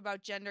stuff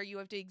about gender. You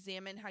have to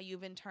examine how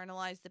you've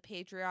internalized the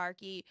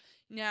patriarchy.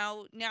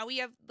 Now we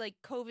have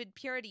COVID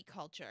purity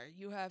culture.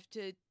 You have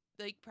to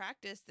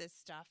practice this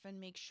stuff and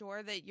make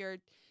sure that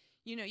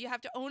you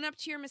have to own up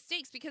to your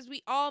mistakes because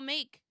we all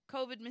make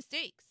COVID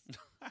mistakes.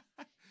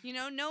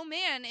 No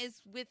man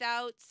is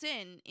without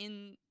sin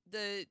in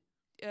the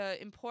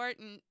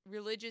important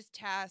religious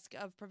task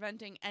of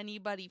preventing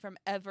anybody from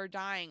ever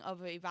dying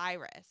of a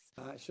virus.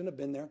 I shouldn't have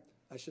been there.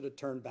 I should have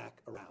turned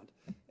back around.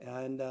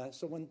 And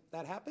so when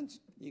that happens,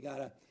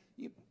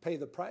 you pay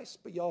the price,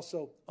 but you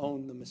also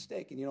own the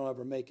mistake and you don't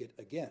ever make it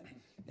again.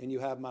 And you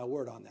have my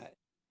word on that.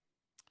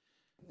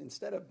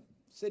 Instead of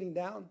sitting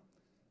down,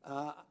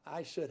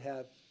 I should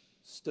have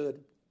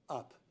stood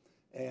up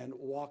and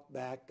walked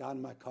back, got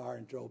in my car,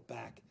 and drove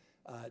back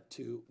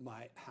to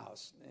my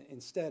house.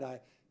 Instead, I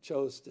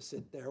chose to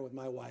sit there with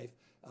my wife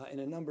and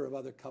a number of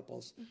other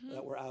couples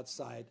that were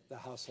outside the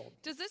household.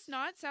 Does this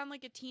not sound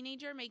like a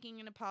teenager making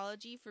an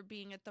apology for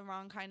being at the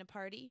wrong kind of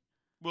party?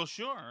 Well,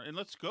 sure, and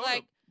let's go.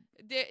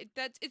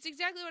 It's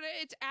exactly what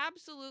it's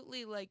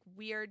absolutely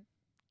weird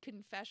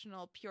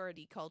confessional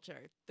purity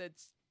culture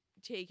that's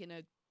taken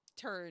a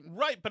turn.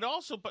 Right, but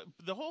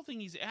the whole thing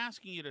he's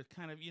asking you to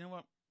kind of,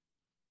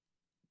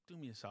 do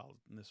me a solid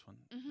in this one.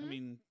 I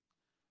mean,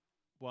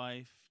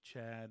 wife,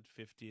 Chad,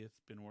 50th,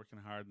 been working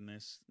hard in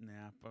this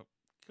Napa.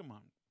 Come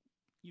on,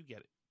 you get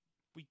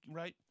it.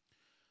 Right?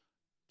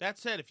 That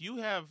said, if you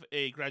have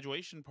a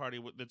graduation party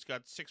that's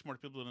got 6 more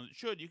people than it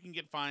should, you can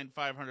get fined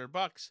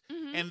 $500.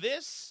 And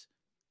this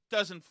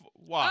doesn't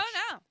wash.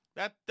 Oh, no.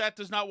 That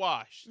does not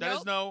wash. That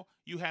is no,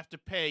 you have to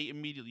pay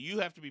immediately. You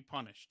have to be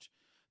punished.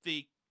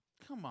 The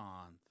come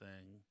on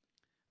thing.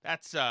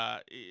 That's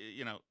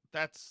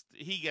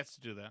he gets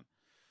to do that.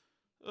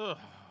 Ugh.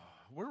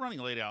 We're running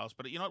late, Alice,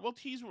 but we'll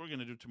tease what we're going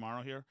to do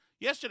tomorrow here.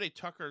 Yesterday,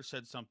 Tucker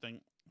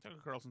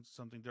Carlson said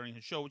something during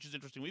his show, which is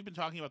interesting. We've been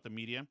talking about the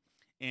media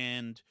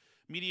and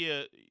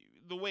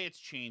the way it's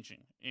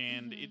changing,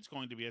 and it's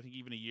going to be, I think,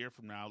 even a year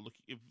from now,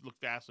 look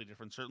vastly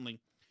different. Certainly,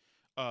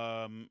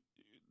 the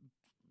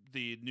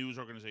news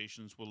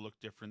organizations will look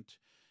different.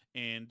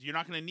 And you're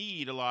not going to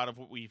need a lot of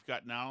what we've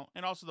got now.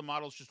 And also the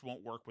models just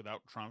won't work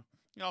without Trump.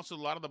 Also, a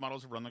lot of the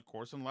models have run their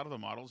course, and a lot of the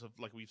models have,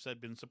 like we've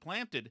said, been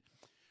supplanted.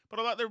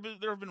 But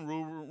there have been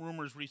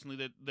rumors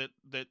recently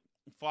that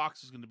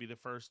Fox is going to be the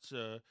first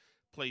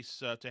place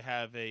to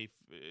have a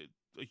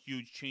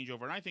huge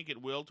changeover. And I think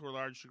it will to a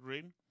large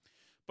degree.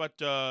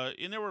 But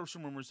and there were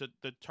some rumors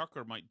that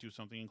Tucker might do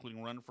something,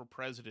 including run for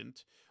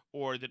president,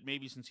 or that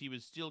maybe since he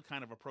was still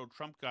kind of a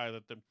pro-Trump guy,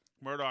 that the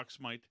Murdochs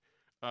might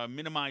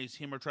minimize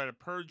him or try to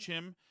purge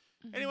him.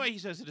 Anyway, he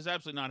says it is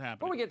absolutely not happening.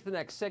 Before we get to the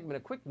next segment, a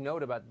quick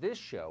note about this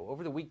show.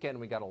 Over the weekend,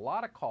 we got a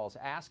lot of calls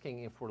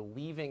asking if we're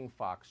leaving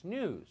Fox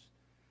News.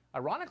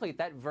 Ironically, at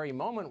that very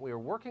moment, we were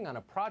working on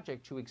a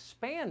project to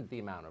expand the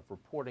amount of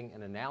reporting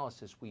and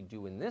analysis we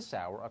do in this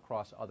hour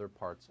across other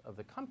parts of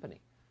the company.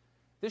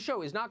 This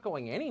show is not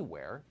going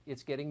anywhere.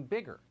 It's getting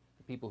bigger.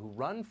 The people who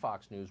run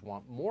Fox News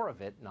want more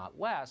of it, not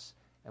less,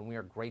 and we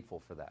are grateful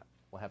for that.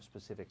 We'll have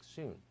specifics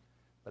soon.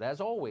 But as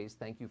always,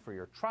 thank you for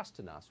your trust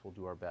in us. We'll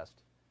do our best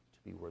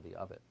to be worthy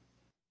of it.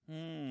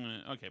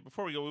 Okay,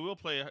 before we go, we will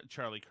play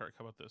Charlie Kirk.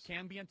 How about this?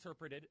 Can be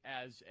interpreted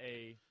as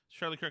a...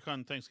 Charlie Kirk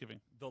on Thanksgiving.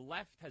 The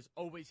left has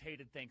always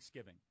hated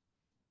Thanksgiving.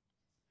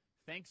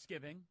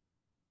 Thanksgiving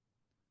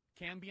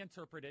can be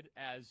interpreted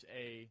as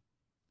a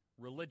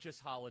religious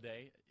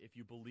holiday if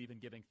you believe in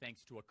giving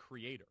thanks to a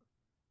creator.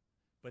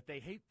 But they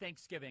hate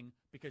Thanksgiving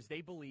because they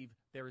believe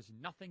there is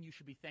nothing you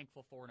should be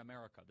thankful for in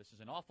America. This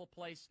is an awful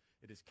place.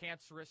 It is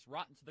cancerous,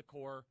 rotten to the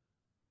core.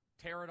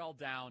 Tear it all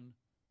down.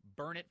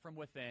 Burn it from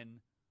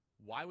within.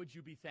 Why would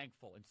you be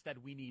thankful?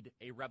 Instead, we need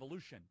a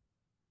revolution.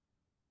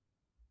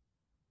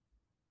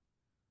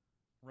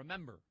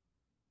 Remember,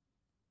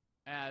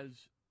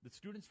 as the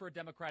Students for a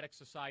Democratic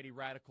Society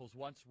radicals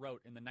once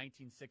wrote in the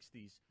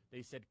 1960s,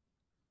 they said,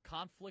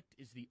 conflict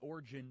is the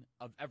origin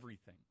of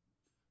everything.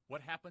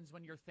 What happens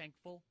when you're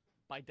thankful?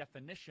 By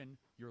definition,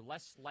 you're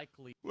less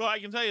likely... Well, I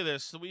can tell you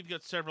this. We've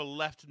got several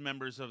left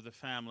members of the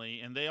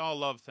family, and they all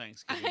love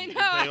Thanksgiving. I know.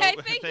 I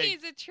think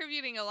he's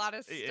attributing a lot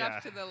of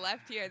stuff to the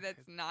left here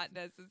that's not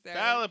necessary.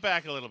 Dial it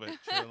back a little bit,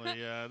 Shirley.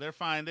 They're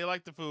fine. They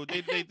like the food.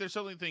 They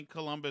certainly think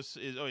Columbus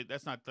is... Oh, wait,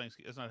 that's not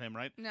Thanksgiving. That's not him,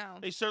 right? No.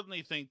 They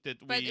certainly think that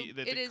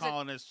the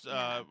colonists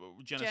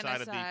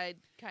genocided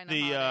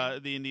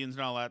the Indians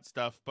and all that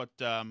stuff. But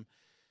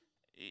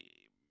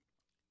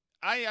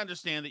I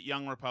understand that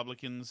young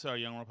Republicans are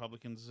young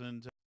Republicans,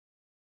 and